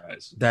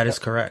cauterize. That is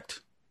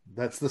correct.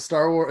 That's the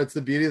Star Wars. It's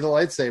the beauty of the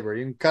lightsaber.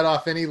 You can cut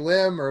off any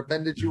limb or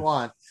appendage you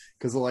want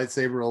because the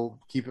lightsaber will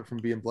keep it from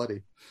being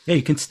bloody. Yeah,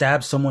 you can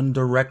stab someone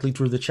directly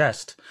through the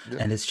chest,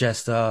 and it's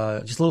just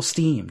a little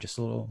steam, just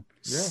a little.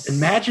 Yeah.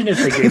 Imagine if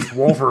they gave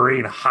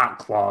Wolverine hot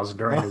claws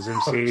during his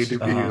MCA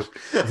debut.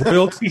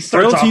 Royalties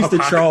to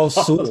Charles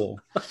Soule.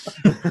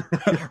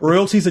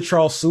 Royalties to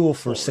Charles Soule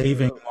for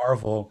saving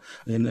Marvel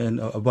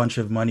and a bunch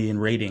of money in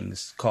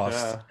ratings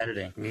costs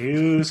editing.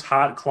 Muse,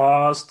 hot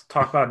claws.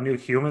 Talk about New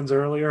Humans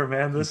earlier,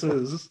 man. This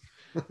is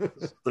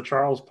the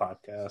Charles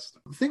podcast.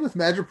 The thing with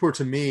Madripoor,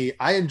 to me,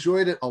 I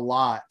enjoyed it a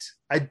lot.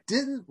 I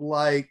didn't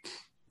like.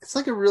 It's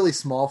like a really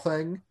small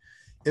thing.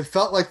 It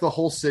felt like the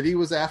whole city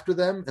was after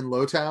them in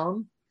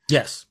Lowtown.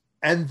 Yes.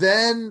 And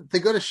then they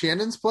go to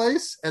Shannon's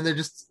place and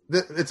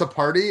it's a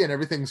party and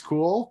everything's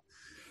cool.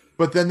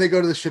 But then they go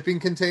to the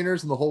shipping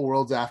containers and the whole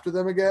world's after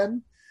them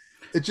again.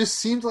 It just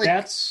seemed like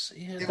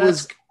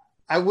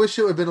I wish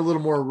it would have been a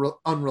little more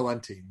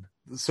unrelenting,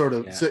 sort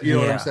of. Yeah. So, you know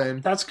what I'm saying?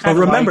 That's kind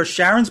of remember,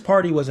 Sharon's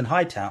party was in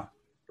Hightown.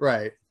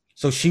 Right.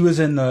 So she was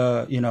in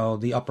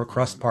the upper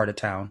crust part of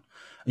town,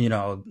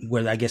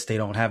 where I guess they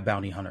don't have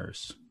bounty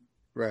hunters.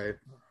 Right.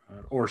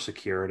 Or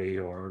security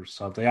or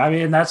something. I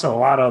mean, that's a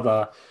lot of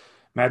the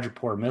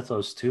Madripoor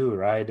mythos too,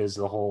 right? Is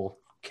the whole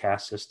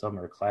caste system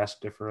or class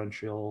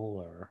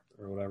differential or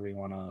whatever you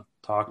want to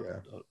talk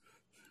about.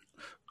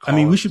 I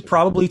mean, we should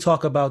probably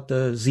talk about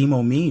the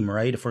Zemo meme,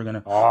 right? If we're going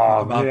to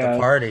talk about the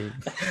party.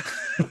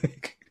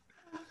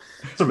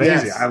 It's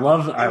amazing. Yes. I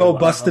love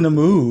busting a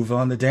move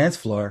on the dance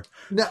floor.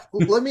 Now,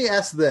 let me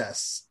ask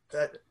this.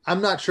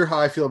 I'm not sure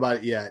how I feel about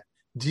it yet.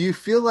 Do you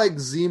feel like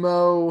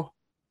Zemo...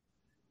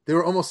 They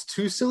were almost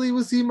too silly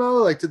with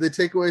Zemo. Like, did they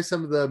take away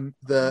some of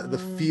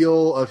the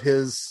feel of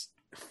his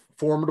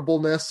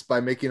formidableness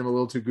by making him a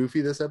little too goofy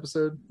this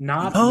episode?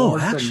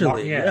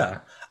 Actually,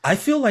 yeah. I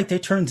feel like they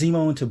turned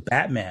Zemo into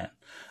Batman.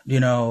 He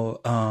had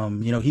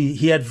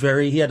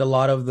a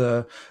lot of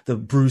the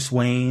Bruce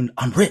Wayne,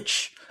 I'm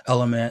rich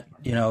element.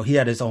 He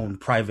had his own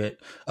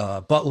private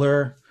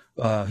butler.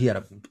 He had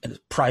a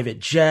private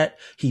jet.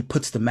 He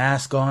puts the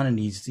mask on and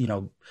he's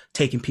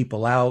taking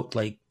people out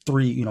like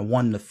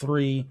 1 to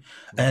 3,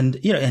 and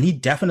he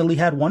definitely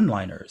had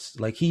one-liners.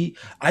 Like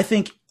I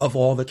think of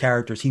all the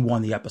characters, he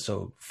won the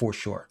episode for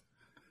sure.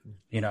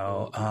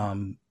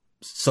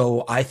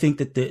 So I think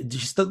that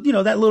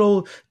that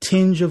little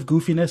tinge of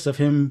goofiness of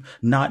him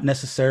not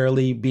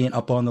necessarily being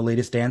up on the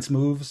latest dance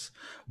moves,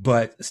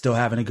 but still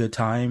having a good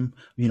time,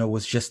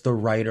 was just the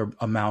right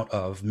amount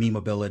of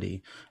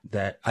memeability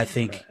that I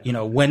think,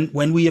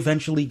 when we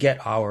eventually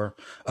get our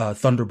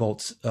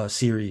Thunderbolts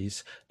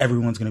series,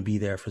 everyone's going to be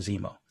there for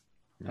Zemo.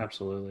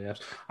 Absolutely.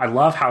 I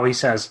love how he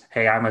says,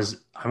 "Hey, I'm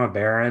a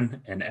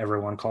Baron," and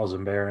everyone calls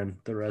him Baron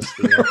the rest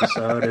of the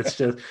episode. It's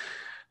just,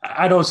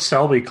 I know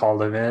Selby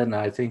called him in.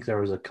 I think there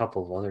was a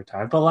couple of other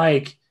times, but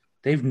like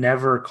they've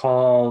never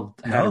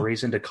had a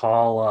reason to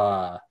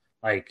call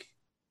like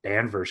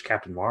Danvers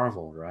Captain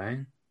Marvel,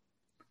 right?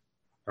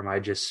 Or am I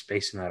just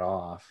spacing that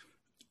off?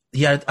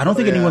 Yeah, I don't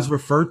think anyone's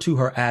referred to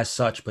her as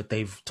such, but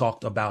they've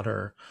talked about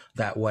her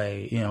that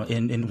way.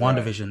 In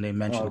WandaVision, they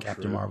mentioned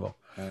Captain Marvel.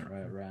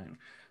 Right.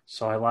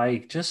 So I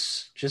like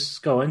just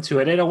go into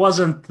it. And it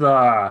wasn't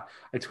I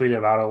tweeted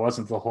about it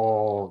wasn't the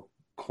whole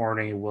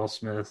corny Will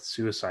Smith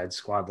Suicide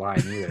Squad line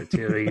either,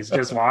 too. He's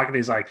just walking.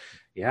 He's like,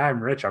 "Yeah,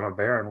 I'm rich. I'm a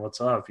Baron.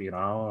 What's up?"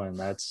 And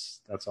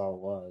that's all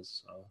it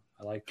was. So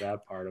I like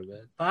that part of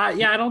it. But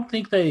yeah, I don't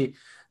think they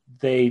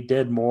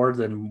did more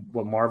than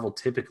what Marvel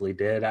typically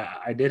did.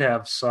 I did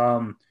have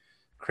some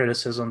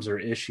criticisms or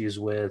issues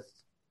with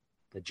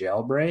the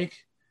jailbreak,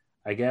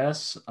 I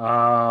guess.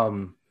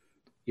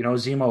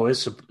 Zemo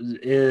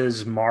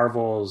is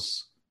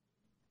Marvel's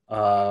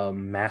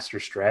master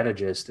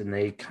strategist, and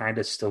they kind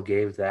of still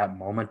gave that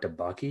moment to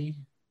Bucky,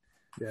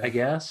 I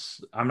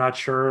guess. I'm not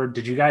sure.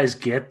 Did you guys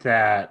get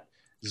that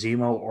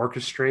Zemo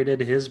orchestrated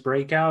his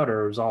breakout,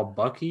 or it was all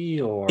Bucky?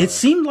 Or it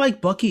seemed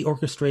like Bucky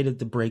orchestrated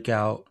the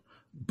breakout,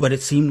 but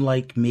it seemed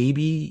like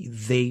maybe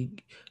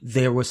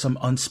there was some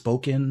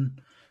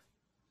unspoken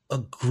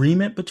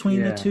agreement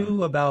between the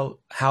two about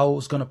how it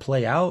was going to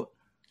play out.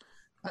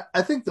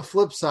 I think the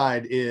flip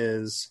side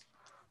is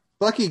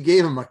Bucky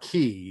gave him a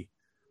key,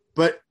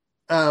 but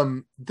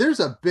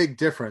there's a big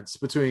difference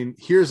between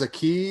here's a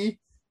key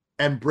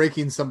and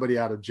breaking somebody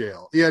out of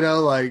jail.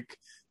 Like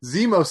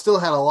Zemo still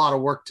had a lot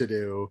of work to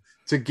do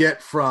to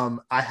get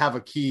from I have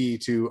a key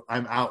to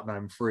I'm out and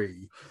I'm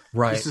free.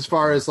 Right. Just as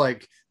far as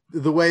like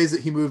the ways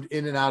that he moved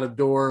in and out of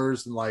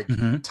doors and like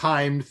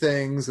timed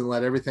things and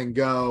let everything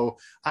go.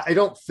 I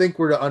don't think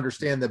we're to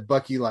understand that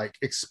Bucky like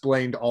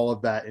explained all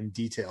of that in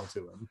detail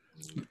to him.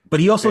 But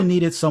he also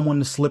needed someone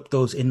to slip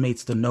those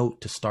inmates the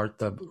note to start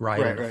the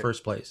riot in the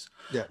first place.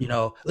 Yeah.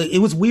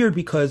 It was weird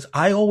because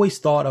I always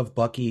thought of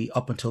Bucky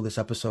up until this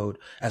episode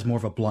as more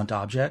of a blunt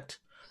object,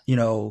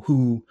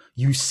 who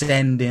you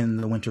send in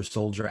the Winter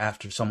Soldier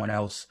after someone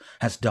else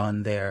has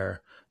done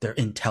their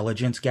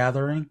intelligence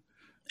gathering.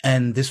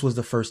 And this was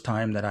the first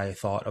time that I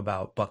thought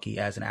about Bucky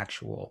as an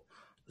actual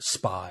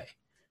spy,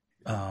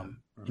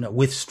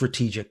 with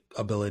strategic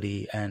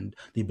ability and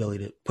the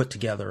ability to put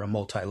together a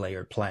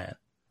multi-layered plan.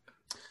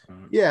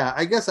 Yeah,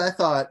 I guess I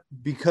thought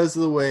because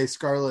of the way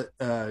Scarlett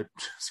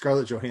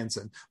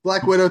Johansson,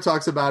 Black Widow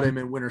talks about him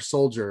in Winter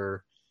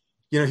Soldier,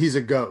 he's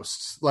a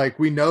ghost. Like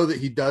we know that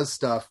he does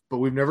stuff, but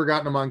we've never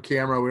gotten him on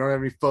camera. We don't have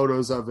any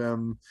photos of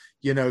him.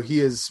 He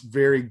is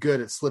very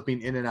good at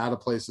slipping in and out of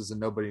places and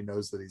nobody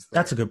knows that he's there.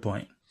 That's a good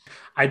point.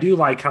 I do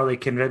like how they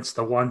convinced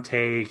the one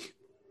take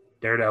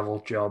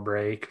Daredevil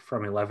jailbreak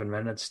from 11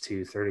 minutes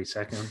to 30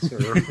 seconds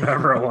or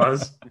whatever it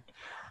was,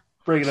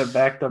 bringing it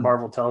back to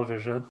Marvel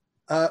Television.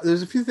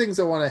 There's a few things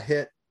I want to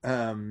hit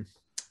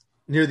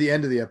near the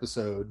end of the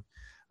episode.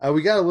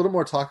 We got a little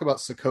more talk about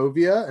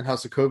Sokovia and how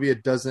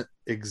Sokovia doesn't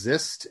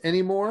exist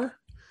anymore.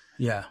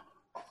 Yeah.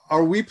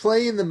 Are we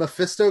playing the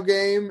Mephisto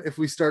game if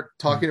we start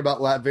talking about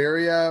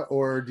Latveria,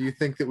 or do you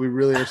think that we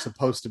really are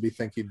supposed to be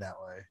thinking that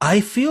way?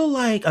 I feel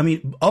like,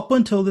 up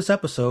until this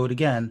episode,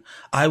 again,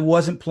 I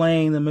wasn't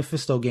playing the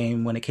Mephisto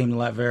game when it came to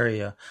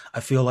Latveria. I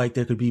feel like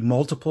there could be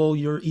multiple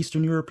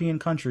Eastern European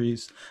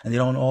countries, and they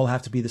don't all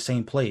have to be the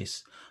same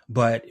place.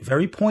 But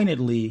very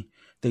pointedly,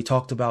 they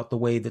talked about the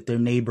way that their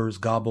neighbors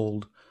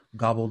gobbled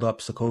up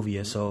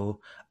Sokovia.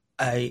 So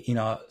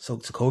so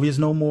Sokovia's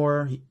no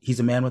more. He's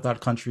a man without a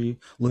country,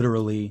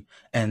 literally.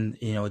 And,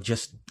 it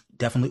just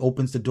definitely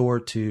opens the door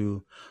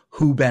to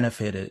who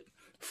benefited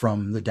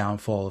from the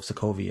downfall of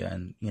Sokovia.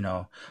 And,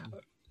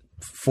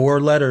 4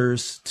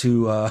 letters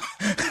to,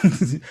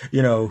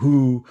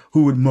 who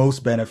would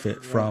most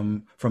benefit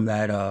from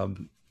that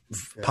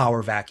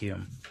power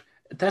vacuum.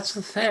 That's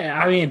the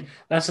thing.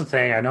 That's the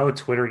thing. I know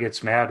Twitter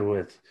gets mad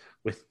with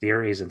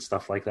theories and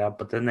stuff like that,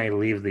 but then they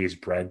leave these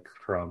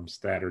breadcrumbs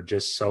that are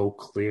just so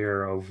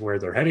clear of where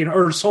they're heading,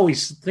 or so we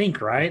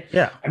think, right?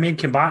 Yeah.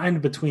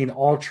 Combined between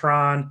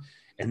Ultron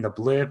and the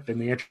blip and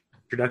the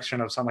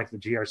introduction of something like the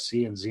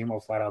GRC and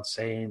Zemo flat out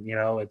saying,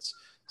 it's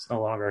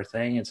no longer a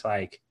thing. It's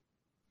like,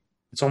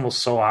 it's almost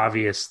so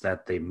obvious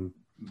that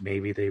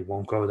maybe they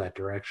won't go that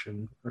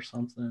direction or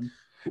something.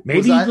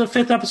 Maybe the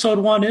 5th episode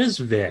one is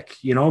Vic.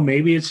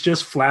 Maybe it's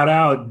just flat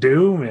out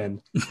Doom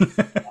and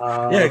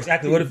yeah,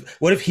 exactly.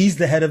 What if he's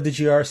the head of the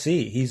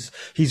GRC?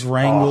 He's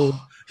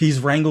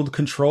wrangled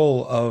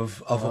control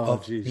of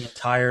the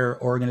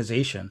entire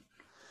organization.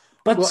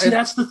 But Well, see,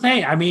 that's the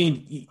thing. I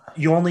mean,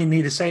 you only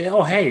need to say,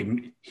 "Oh,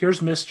 hey,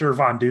 here's Mister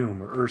Von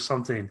Doom" or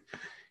something,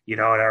 and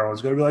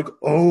everyone's gonna be like,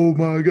 "Oh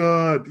my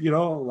god,"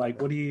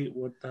 like what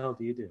the hell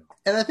do you do?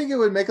 and I think it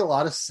would make a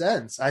lot of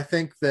sense. I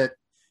think that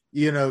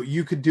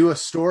you could do a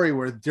story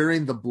where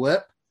during the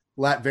blip,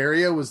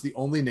 Latveria was the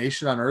only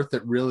nation on Earth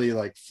that really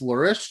like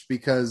flourished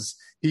because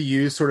he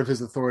used sort of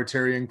his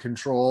authoritarian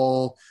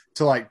control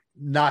to like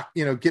not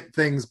get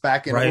things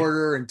back in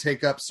order and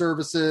take up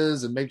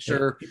services and make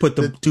sure he put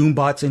the Doom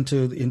bots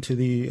into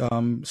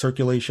the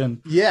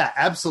circulation. Yeah,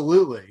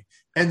 absolutely.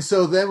 And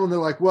so then when they're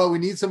like, well, we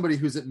need somebody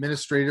who's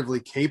administratively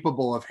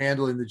capable of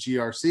handling the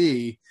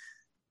GRC,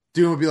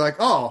 Doom would be like,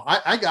 oh,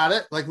 I got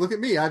it. Like, look at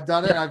me. I've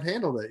done it. I've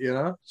handled it,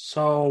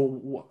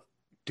 So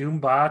Doom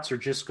bots are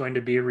just going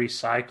to be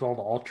recycled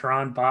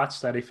Ultron bots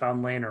that he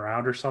found laying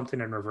around or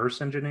something and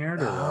reverse engineered?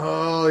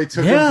 Oh, he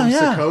took them from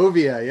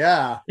Sokovia.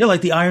 Yeah. Yeah,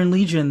 like the Iron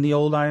Legion, the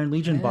old Iron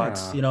Legion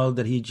bots,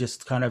 that he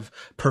just kind of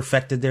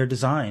perfected their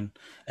design.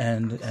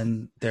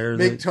 And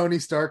they're Tony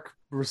Stark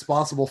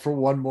responsible for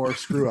one more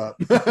screw up.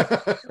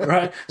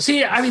 Right.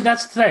 See, I mean,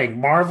 that's the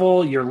thing.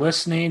 Marvel, you're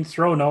listening.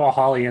 Throw Noah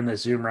Hawley in the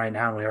Zoom right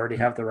now. We already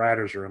have the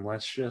writer's room.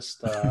 Let's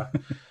just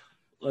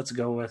let's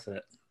go with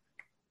it.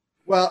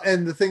 Well,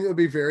 and the thing that would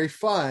be very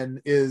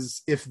fun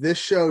is if this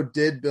show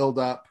did build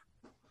up.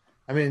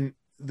 I mean,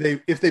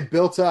 if they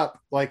built up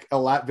like a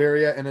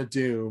Latveria and a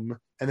Doom,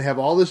 and they have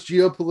all this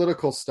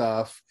geopolitical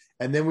stuff,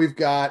 and then we've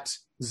got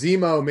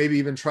Zemo maybe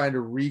even trying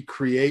to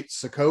recreate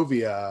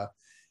Sokovia.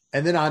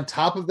 And then on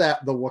top of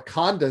that, the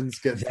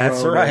Wakandans get thrown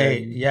That's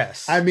right. in.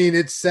 Yes. I mean,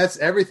 it sets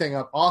everything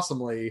up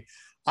awesomely.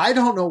 I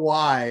don't know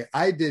why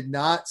I did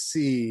not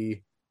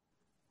see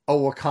a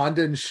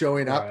Wakandan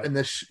showing up in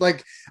this.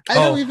 I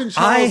know even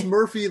Charles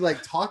Murphy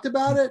talked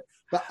about it,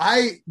 but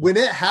when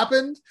it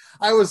happened,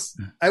 I was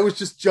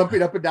just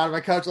jumping up and down on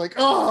my couch like,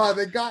 oh,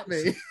 they got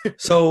me.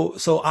 So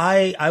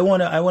I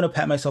want to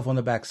pat myself on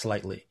the back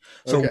slightly.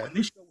 So when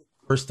this show was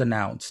first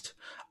announced,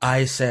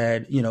 I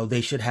said,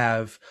 they should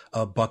have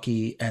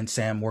Bucky and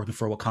Sam working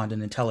for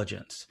Wakandan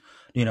intelligence,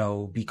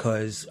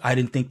 because I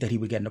didn't think that he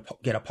would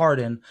get a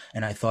pardon,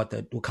 and I thought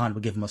that Wakanda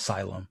would give him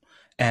asylum,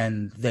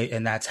 and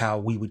that's how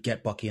we would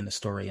get Bucky in the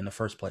story in the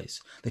first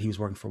place, that he was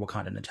working for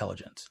Wakandan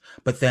intelligence.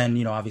 But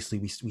then, obviously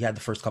we had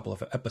the first couple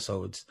of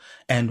episodes,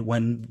 and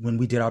when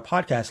we did our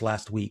podcast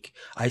last week,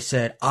 I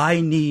said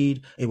I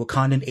need a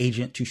Wakandan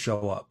agent to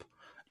show up,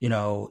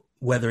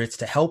 whether it's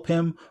to help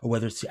him or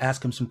whether it's to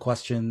ask him some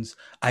questions.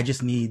 I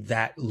just need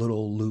that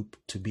little loop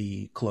to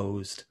be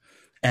closed.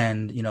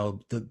 And,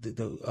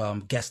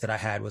 the guest that I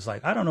had was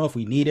like, I don't know if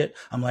we need it.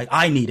 I'm like,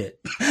 I need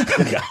it.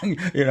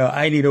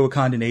 I need a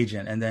Wakandan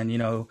agent. And then,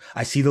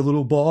 I see the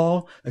little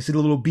ball, I see the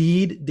little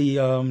bead,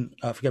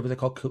 I forget what they're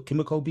called,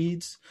 Kimiko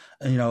beads,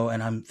 and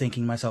I'm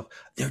thinking to myself,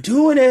 they're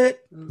doing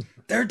it.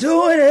 They're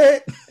doing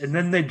it. And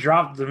then they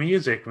dropped the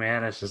music,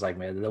 man. It's just like,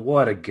 man,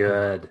 what a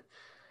good...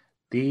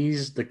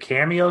 the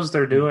cameos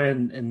they're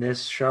doing in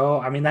this show.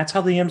 I mean, that's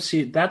how the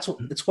MCU.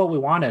 It's what we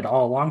wanted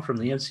all along from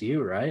the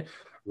MCU, right?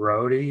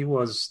 Rhodey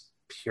was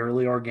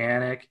purely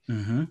organic.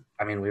 Mm-hmm.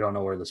 I mean, we don't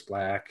know where this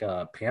Black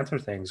Panther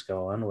thing's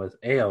going with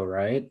AO,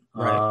 right?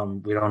 Right.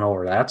 We don't know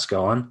where that's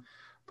going,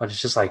 but it's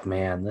just like,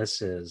 man,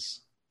 this is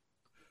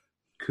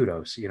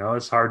kudos.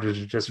 It's hard to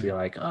just be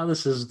like, oh,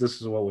 this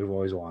is what we've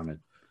always wanted.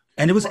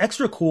 And it was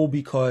extra cool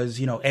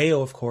because,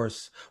 AO, of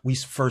course, we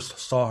first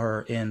saw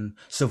her in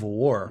Civil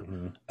War.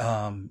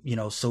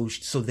 Mm-hmm.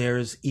 So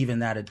there's even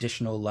that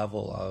additional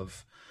level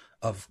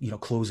of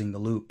closing the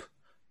loop,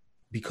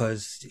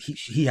 because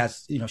she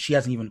has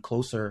an even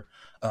closer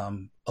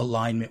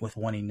alignment with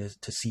wanting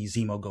to see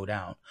Zemo go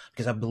down,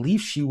 because I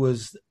believe she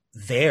was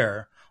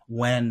there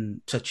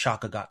when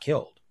T'Chaka got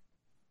killed.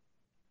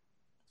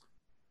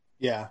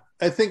 Yeah,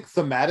 I think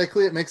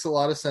thematically it makes a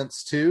lot of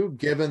sense too,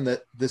 given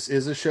that this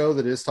is a show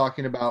that is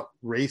talking about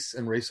race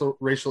and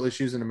racial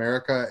issues in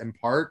America in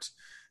part.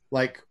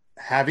 Like,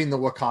 having the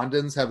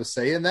Wakandans have a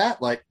say in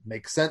that,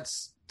 makes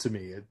sense to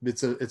me.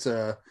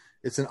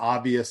 It's an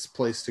obvious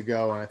place to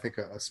go, and I think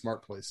a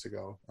smart place to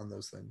go on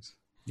those things.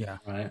 Yeah,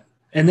 right.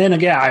 And then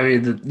again, I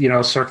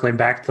mean, circling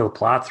back to the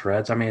plot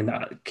threads. I mean,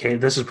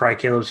 this is probably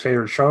Caleb's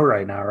favorite show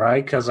right now,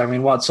 right? Because I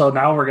mean, so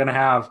now we're gonna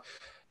have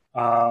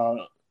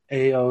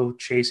AO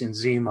chasing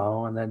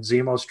Zemo, and then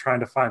Zemo's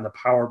trying to find the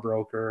power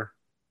broker,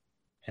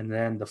 and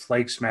then the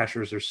Flake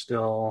Smashers are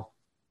still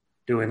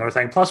doing their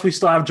thing. Plus, we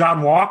still have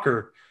John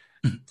Walker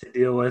to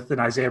deal with,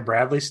 and Isaiah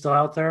Bradley's still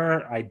out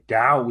there. I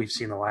doubt we've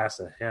seen the last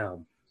of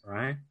him,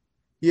 right?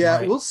 Yeah,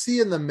 Right. We'll see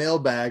in the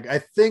mailbag. I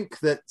think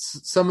that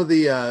some of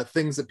the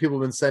things that people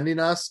have been sending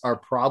us are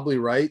probably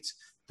right,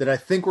 that I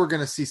think we're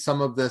going to see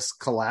some of this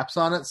collapse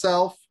on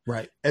itself.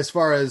 right. As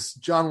far as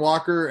John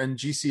Walker and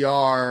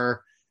GCR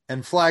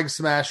and Flag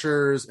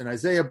Smashers and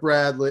Isaiah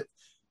Bradley,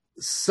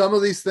 some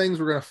of these things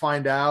we're going to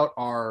find out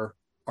are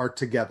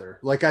together.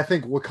 I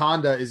think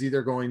Wakanda is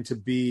either going to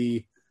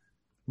be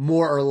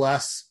more or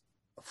less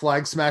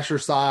Flag Smasher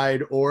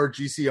side or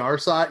GCR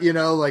side.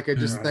 I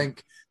just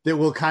think that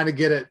we'll kind of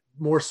get it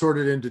more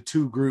sorted into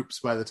two groups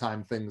by the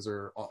time things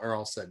are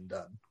all said and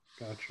done.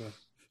 Gotcha.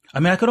 I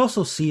mean, I could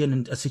also see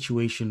a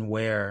situation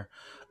where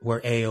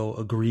Ao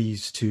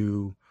agrees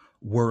to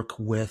work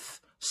with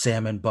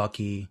Sam and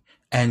Bucky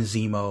and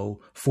Zemo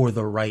for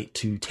the right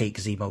to take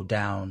Zemo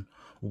down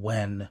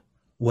when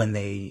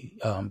they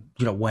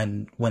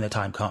when the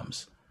time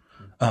comes.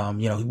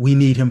 We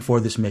need him for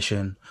this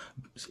mission.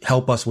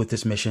 Help us with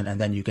this mission, and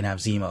then you can have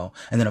Zemo.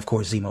 And then, of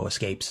course, Zemo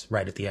escapes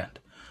right at the end.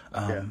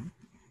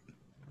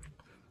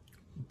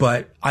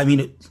 But I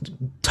mean,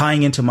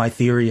 tying into my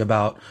theory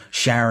about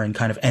Sharon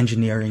kind of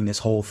engineering this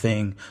whole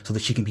thing so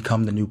that she can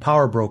become the new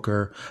power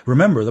broker.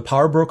 Remember, the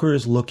power broker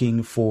is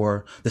looking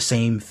for the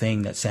same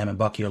thing that Sam and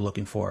Bucky are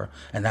looking for,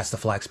 and that's the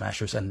Flag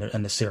Smashers and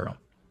the serum.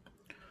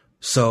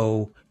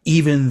 So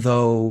even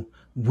though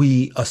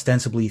we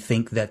ostensibly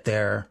think that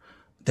they're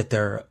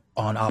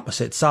on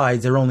opposite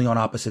sides, they're only on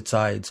opposite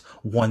sides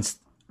once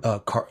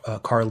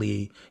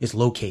Carly is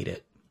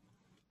located.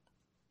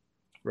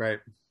 Right.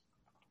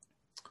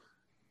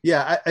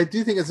 Yeah, I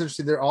do think it's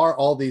interesting. There are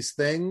all these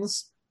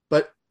things,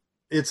 but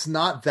it's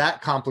not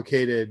that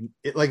complicated.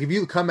 Like if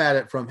you come at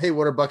it from, hey,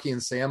 what are Bucky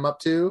and Sam up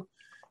to?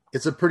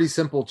 It's a pretty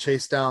simple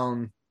chase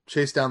down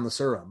the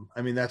serum.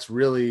 I mean, that's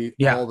really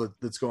all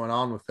that's going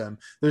on with them.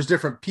 There's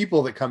different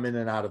people that come in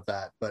and out of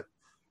that, but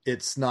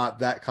it's not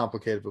that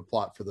complicated of a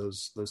plot for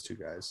those two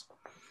guys.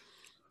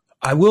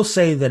 I will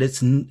say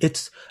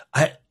that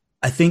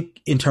I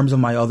think in terms of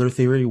my other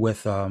theory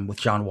with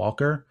John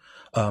Walker,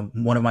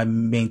 one of my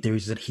main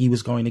theories is that he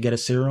was going to get a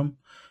serum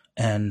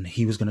and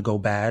he was going to go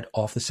bad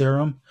off the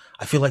serum.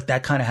 I feel like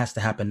that kind of has to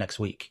happen next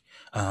week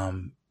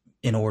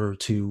in order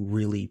to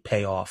really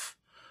pay off,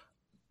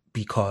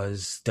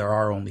 because there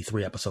are only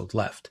 3 episodes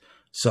left.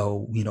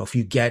 So, if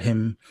you get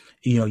him,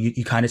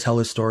 you kind of tell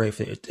his story.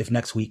 If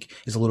next week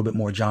is a little bit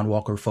more John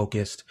Walker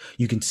focused,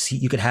 you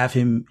could have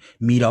him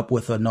meet up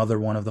with another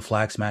one of the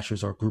Flag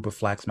Smashers or a group of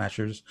Flag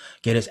Smashers,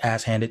 get his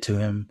ass handed to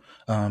him,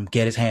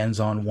 get his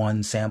hands on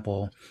one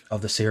sample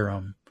of the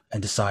serum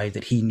and decide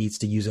that he needs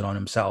to use it on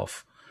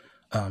himself,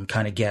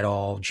 kind of get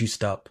all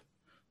juiced up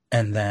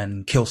and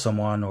then kill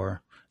someone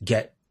or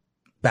get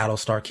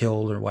Battlestar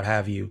killed or what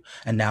have you.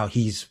 And now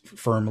he's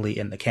firmly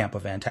in the camp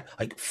of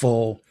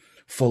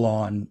full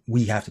on,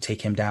 we have to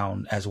take him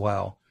down as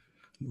well.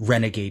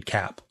 Renegade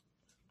Cap.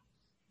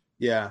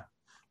 Yeah.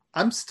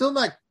 I'm still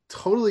not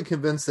totally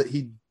convinced that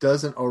he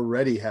doesn't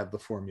already have the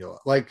formula.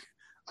 Like,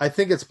 I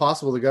think it's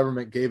possible the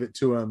government gave it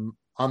to him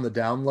on the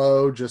down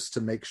low just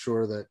to make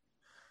sure that,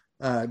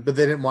 but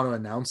they didn't want to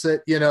announce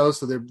it,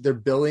 so they're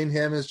billing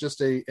him as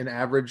just an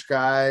average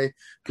guy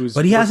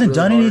but he hasn't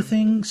done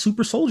anything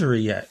super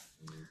soldiery yet.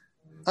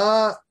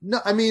 No,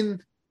 I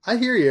mean, I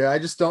hear you. I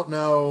just don't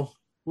know.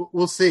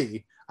 We'll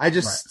see. I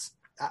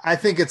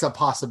think it's a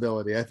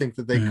possibility. I think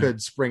that they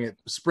could spring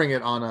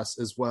it on us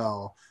as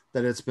well,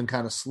 that it's been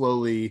kind of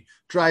slowly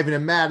driving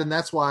him mad. And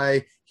that's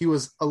why he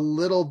was a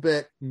little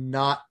bit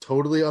not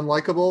totally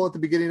unlikable at the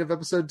beginning of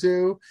episode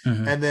 2.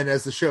 Mm-hmm. And then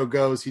as the show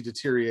goes, he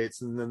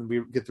deteriorates. And then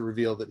we get the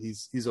reveal that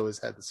he's always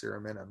had the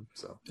serum in him.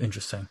 So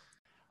interesting.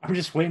 I'm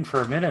just waiting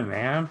for a minute,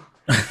 man.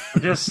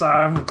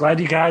 I'm glad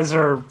you guys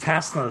are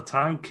passing the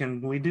time.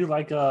 Can we do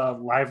like a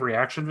live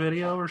reaction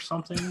video or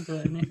something to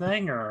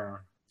anything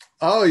or...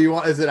 Oh,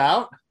 is it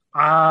out?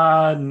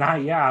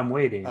 Not yet. I'm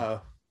waiting.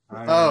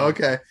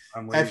 Okay.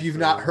 If you've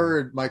not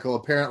heard, Michael,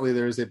 apparently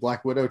there is a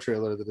Black Widow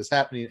trailer that is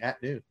happening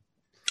at noon.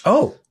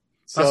 Oh,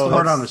 that's the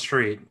word on the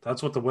street.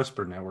 That's what the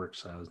Whisper Network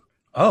says.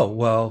 Oh,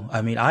 well,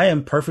 I mean, I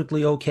am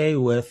perfectly okay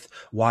with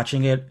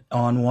watching it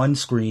on one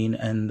screen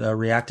and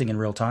reacting in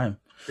real time.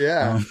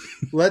 Yeah.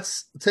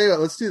 Let's tell you what,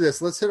 let's do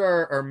this. Let's hit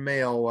our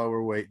mail while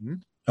we're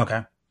waiting.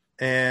 Okay.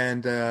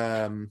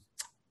 And,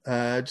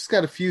 just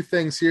got a few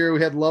things here.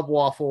 We had Love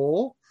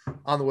Waffle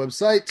on the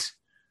website.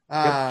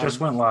 Just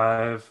went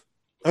live.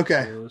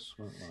 Okay.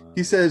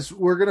 He says,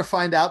 we're going to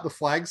find out the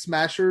Flag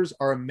Smashers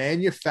are a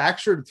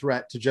manufactured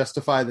threat to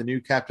justify the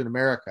new Captain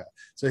America.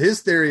 So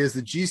his theory is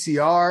the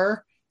GCR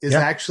is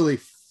actually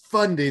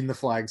funding the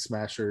Flag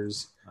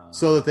Smashers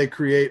so that they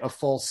create a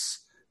false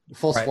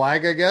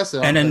flag, I guess.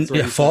 And then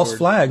false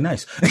flag.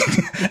 Nice.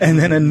 And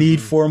then a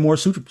need for more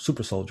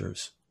super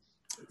soldiers.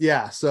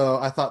 Yeah, so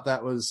I thought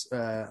that was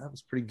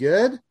pretty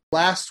good.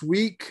 Last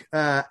week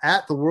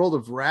at the World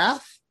of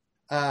Wrath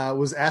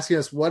was asking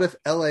us, what if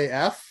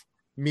LAF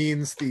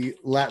means the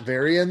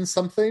Latverian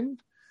something,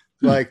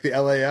 like the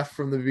LAF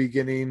from the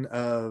beginning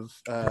of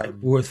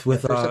with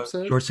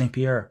George St.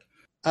 Pierre.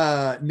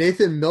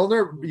 Nathan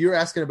Milner, you were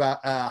asking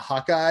about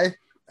Hawkeye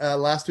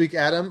last week,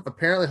 Adam.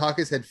 Apparently,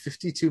 Hawkeye's had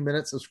 52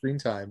 minutes of screen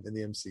time in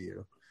the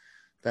MCU.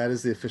 That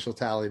is the official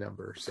tally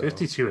number. So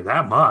 52,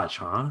 that much,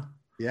 huh?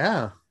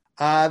 Yeah.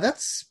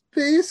 That's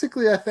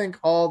basically, I think,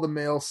 all the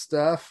mail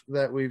stuff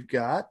that we've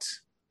got.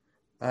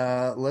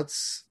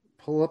 Let's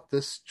pull up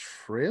this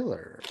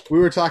trailer. We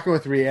were talking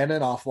with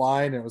Rhiannon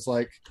offline, and it was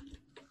like,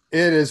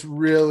 it is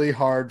really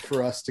hard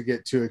for us to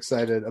get too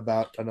excited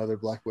about another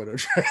Black Widow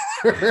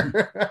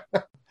trailer.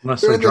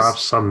 Unless they drop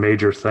some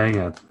major thing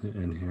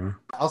in here.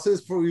 I'll say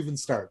this before we even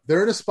start.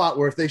 They're in a spot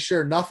where if they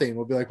share nothing,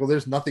 we'll be like, well,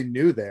 there's nothing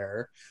new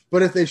there.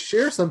 But if they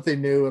share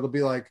something new, it'll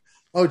be like,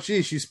 oh,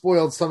 geez, you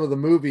spoiled some of the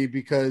movie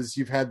because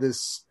you've had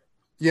this,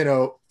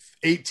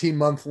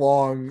 18-month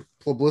long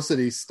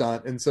publicity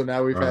stunt. And so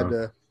now we've had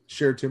to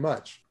share too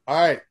much. All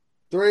right.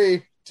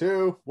 3,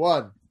 2,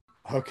 1.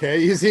 Okay.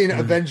 Using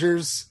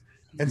Avengers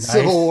and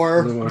Civil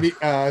War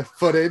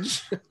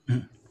footage.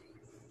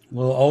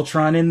 Little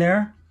Ultron in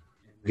there.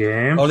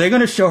 Game. Oh, they're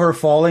going to show her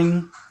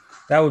falling.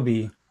 That would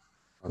be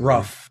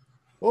rough.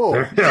 Oh,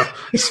 There you go.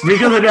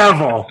 Speak of the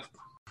devil.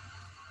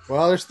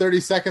 well, there's 30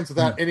 seconds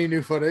without any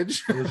new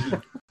footage.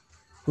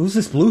 Who's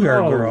this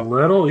blue-haired girl?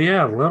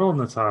 Little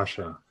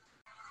Natasha.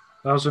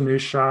 That was a new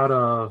shot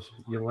of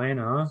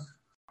Yelena.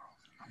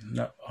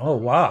 No. Oh,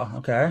 wow.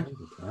 Okay.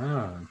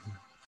 Ah.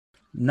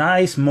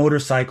 Nice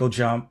motorcycle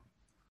jump.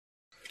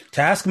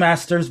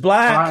 Taskmaster's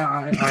black.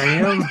 I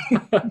am.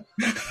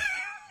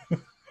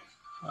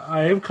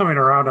 I am coming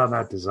around on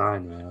that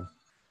design, man.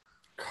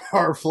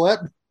 Car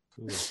flip.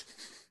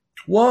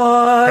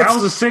 What? That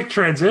was a sick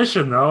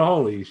transition, though.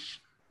 Holy sh!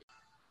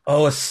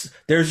 Oh,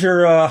 there's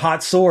your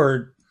hot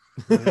sword.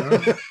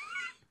 Yeah.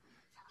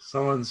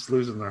 Someone's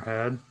losing their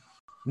head.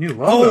 New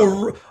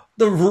logo. Oh,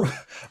 the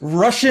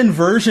Russian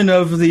version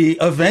of the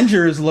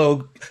Avengers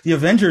logo, the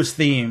Avengers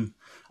theme.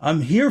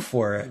 I'm here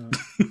for it.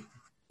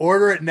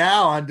 Order it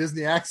now on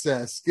Disney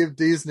Access. Give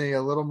Disney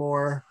a little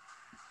more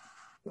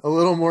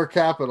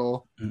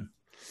capital.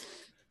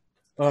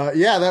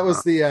 Yeah, that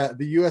was the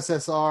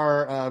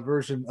USSR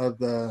version of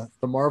the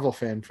Marvel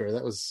fanfare.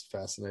 That was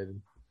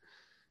fascinating.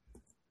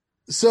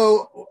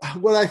 So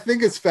what I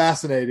think is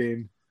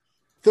fascinating,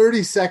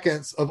 30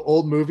 seconds of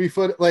old movie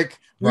footage.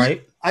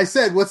 Right. I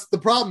said, what's the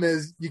problem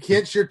is you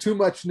can't share too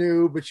much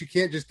new, but you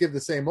can't just give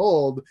the same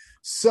old.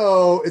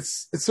 So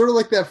it's sort of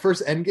like that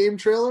first Endgame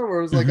trailer where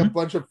it was like a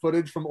bunch of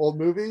footage from old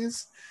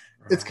movies.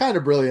 It's kind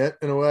of brilliant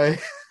in a way.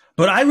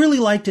 But I really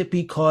liked it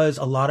because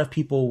a lot of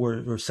people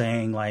were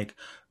saying like,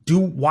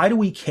 why do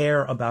we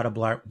care about a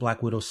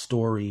Black Widow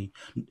story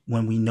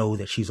when we know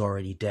that she's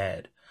already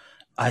dead?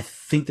 I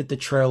think that the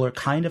trailer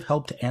kind of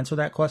helped to answer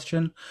that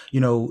question.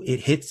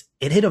 It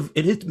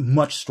hit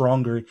much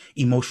stronger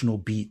emotional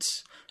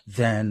beats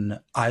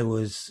than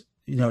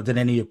than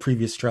any of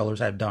previous trailers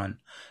had done.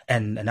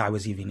 And I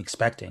was even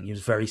expecting. It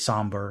was very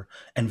somber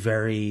and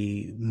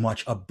very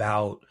much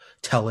about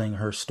telling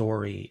her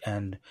story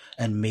and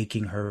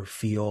making her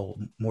feel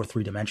more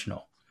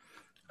three-dimensional.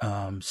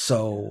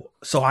 So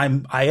I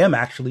am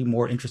actually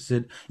more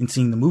interested in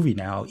seeing the movie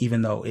now,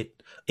 even though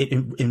it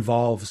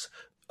involves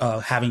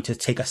having to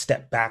take a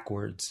step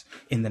backwards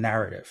in the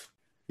narrative.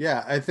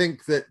 Yeah, I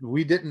think that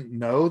we didn't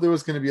know there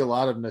was going to be a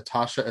lot of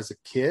Natasha as a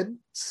kid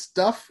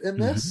stuff in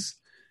this.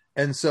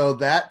 And so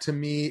that to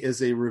me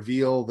is a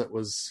reveal that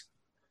was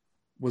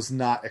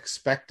not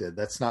expected.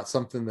 That's not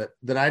something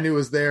that I knew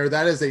was there.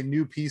 That is a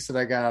new piece that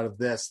I got out of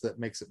this that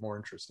makes it more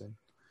interesting.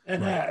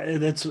 And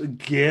it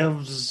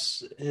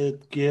gives,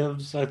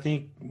 I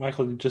think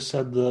Michael just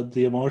said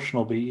the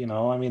emotional beat,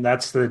 I mean,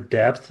 that's the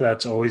depth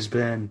that's always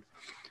been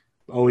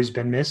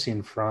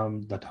missing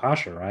from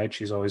Natasha, right?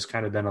 She's always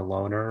kind of been a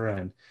loner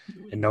and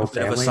no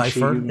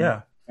family.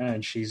 Yeah.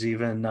 And she's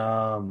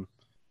even,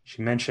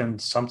 she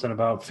mentioned something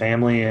about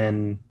family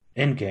in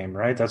Endgame,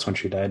 right? That's when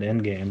she died,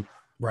 Endgame.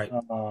 Right.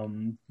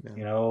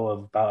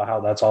 About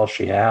how that's all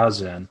she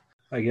has. And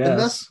I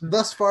guess. And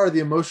thus far, the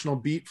emotional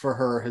beat for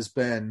her has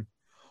been,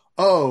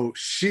 oh,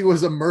 she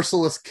was a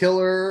merciless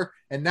killer,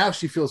 and now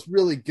she feels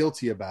really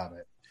guilty about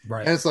it.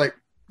 Right. And it's like,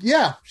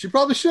 yeah, she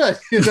probably should.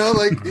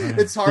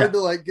 It's hard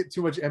to get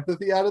too much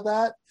empathy out of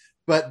that.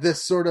 But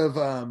this sort of,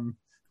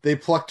 they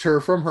plucked her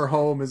from her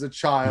home as a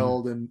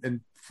child,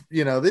 and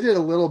they did a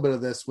little bit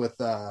of this with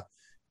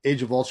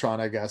Age of Ultron,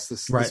 I guess.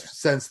 This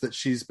sense that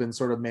she's been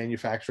sort of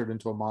manufactured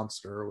into a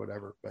monster or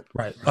whatever. But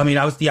right. I mean,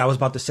 I was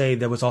about to say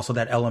there was also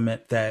that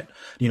element that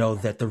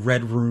that the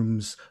Red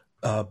Room's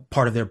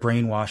part of their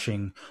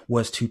brainwashing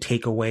was to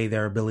take away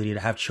their ability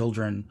to have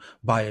children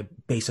by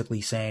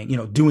basically saying,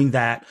 doing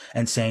that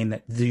and saying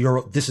that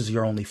this is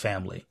your only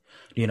family.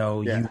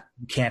 You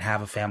can't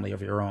have a family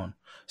of your own.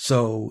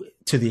 So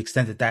to the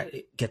extent that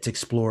gets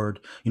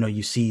explored,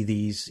 you see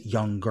these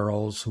young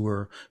girls who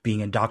are being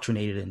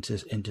indoctrinated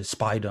into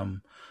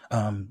spydom,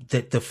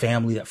 that the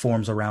family that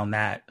forms around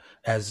that,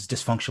 as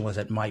dysfunctional as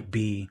it might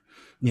be,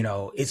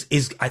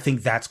 is I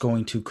think that's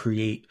going to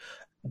create,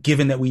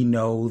 given that we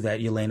know that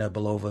Yelena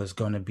Belova is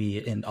going to be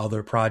in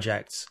other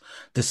projects,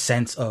 the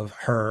sense of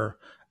her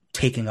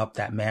taking up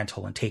that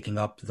mantle and taking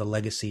up the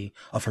legacy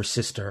of her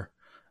sister,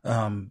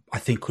 I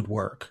think could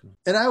work.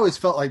 And I always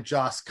felt like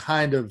Joss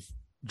kind of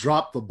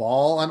dropped the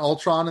ball on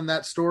Ultron in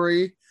that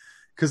story,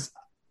 because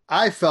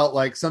I felt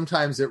like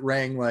sometimes it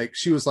rang like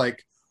she was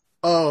like,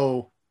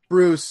 oh,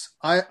 Bruce,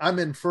 I'm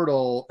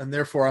infertile and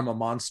therefore I'm a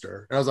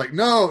monster. And I was like,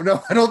 no,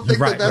 I don't think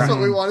that's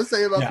what we want to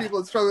say about people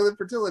that struggle with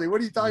infertility.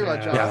 What are you talking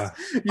about, Joss?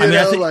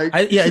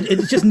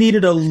 It just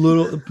needed a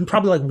little,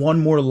 probably like one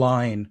more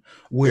line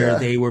where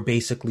they were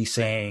basically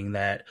saying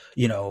that,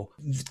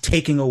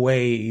 taking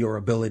away your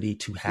ability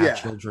to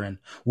have children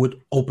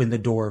would open the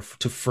door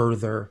to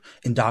further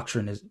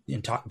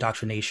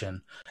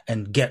indoctrination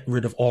and get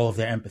rid of all of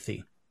their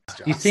empathy.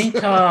 Joss. You think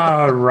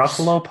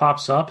Ruffalo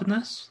pops up in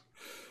this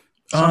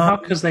somehow?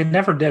 Because they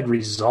never did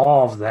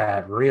resolve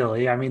that,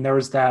 really. I mean, there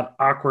was that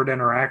awkward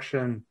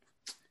interaction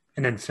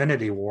in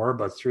Infinity War,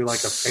 but through like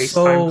a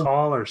FaceTime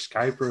call or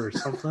Skype or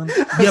something.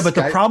 Yeah, but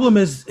the problem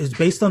is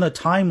based on the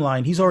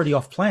timeline, he's already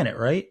off planet,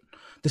 right?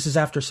 This is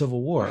after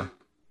Civil War.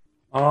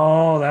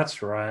 Oh,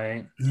 that's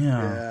right.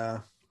 Yeah.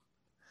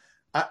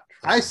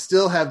 I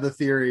still have the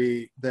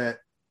theory that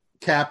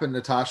Cap and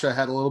Natasha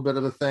had a little bit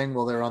of a thing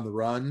while they were on the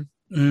run.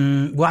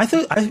 Well, I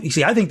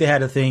think they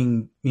had a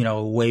thing,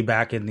 way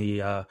back in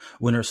the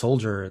Winter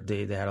Soldier.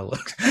 They had a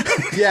look.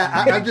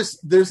 Yeah, I'm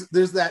just there's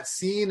that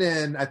scene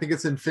in, I think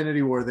it's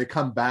Infinity War. They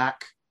come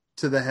back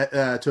to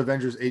the to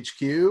Avengers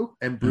HQ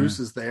and Bruce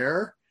is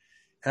there,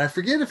 and I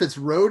forget if it's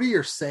Rhodey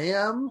or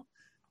Sam.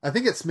 I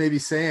think it's maybe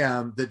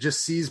Sam that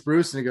just sees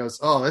Bruce and he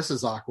goes, "Oh, this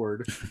is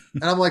awkward,"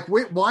 and I'm like,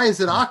 "Wait, why is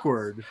it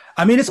awkward?"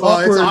 I mean, it's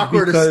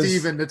awkward because if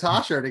Steve and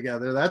Natasha are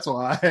together. That's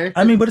why.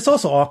 I mean, but it's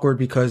also awkward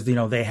because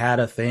they had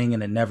a thing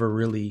and it never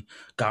really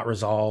got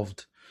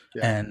resolved,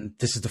 and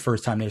this is the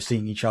first time they're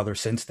seeing each other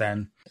since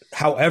then.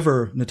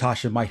 However,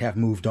 Natasha might have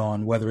moved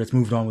on, whether it's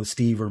moved on with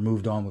Steve or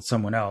moved on with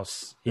someone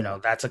else.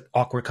 That's an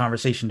awkward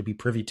conversation to be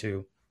privy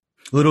to.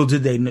 Little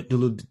did they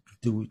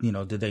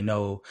did they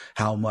know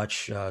how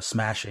much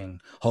smashing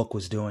Hulk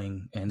was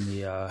doing in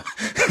the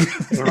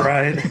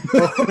right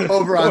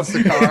over on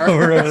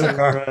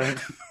Sakaar.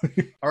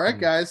 Right. All right,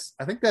 guys,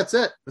 I think that's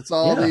it. That's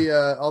all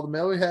the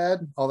mail we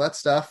had, all that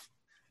stuff.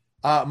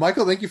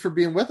 Michael, thank you for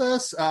being with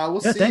us.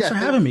 We'll see. Thanks for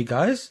having me,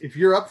 guys. If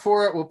you're up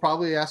for it, we'll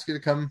probably ask you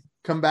to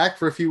come back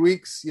for a few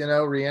weeks.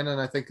 Rhiannon,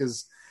 I think,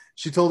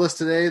 she told us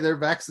today they're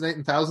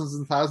vaccinating thousands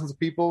and thousands of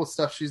people with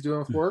stuff she's doing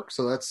with work.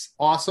 So that's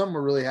awesome.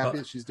 We're really happy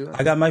that she's doing it.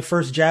 I got my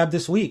first jab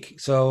this week.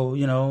 So,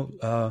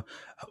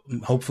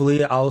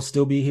 hopefully I'll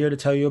still be here to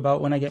tell you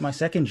about when I get my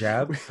second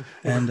jab.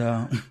 And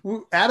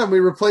Adam, we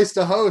replaced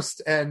a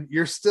host and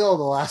you're still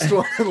the last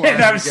one.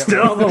 And I'm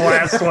still the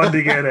last one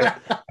to get it.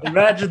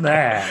 Imagine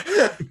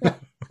that.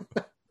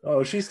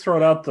 Oh, she's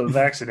throwing out the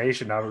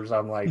vaccination numbers.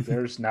 I'm like,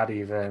 there's not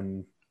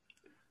even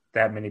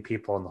that many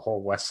people in the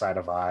whole west side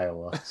of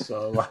Iowa.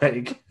 So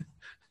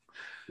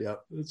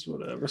yep, it's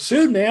whatever.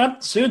 Soon, man.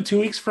 Soon, 2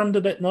 weeks from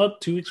today. No,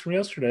 2 weeks from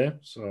yesterday.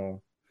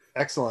 So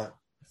excellent.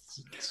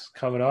 It's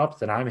coming up.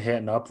 Then I'm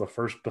hitting up the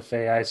first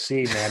buffet I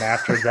see, man.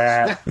 After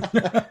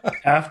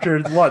that, after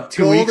what,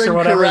 2 weeks or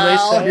whatever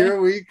Corral, they say. Here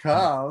we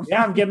come.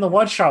 Yeah, I'm getting the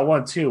one-shot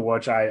one too,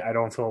 which I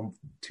don't feel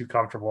too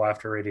comfortable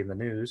after reading the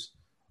news.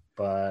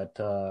 But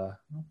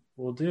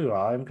we'll do.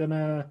 I'm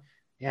gonna.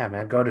 Yeah,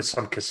 man, go to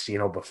some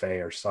casino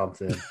buffet or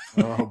something.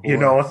 Oh,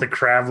 with the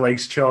crab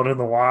legs chilled in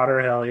the water.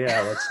 Hell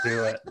yeah, let's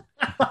do it.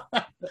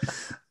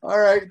 All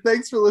right.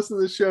 Thanks for listening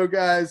to the show,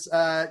 guys.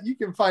 You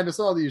can find us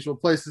all the usual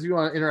places. If you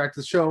want to interact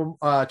with the show,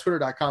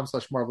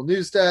 twitter.com/Marvel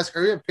News Desk,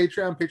 or we have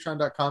Patreon,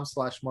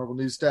 patreon.com/Marvel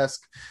News Desk.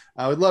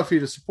 We'd love for you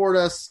to support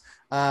us.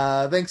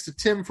 Thanks to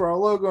Tim for our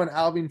logo and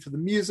Alvin for the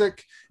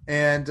music.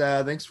 And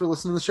thanks for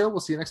listening to the show. We'll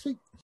see you next week.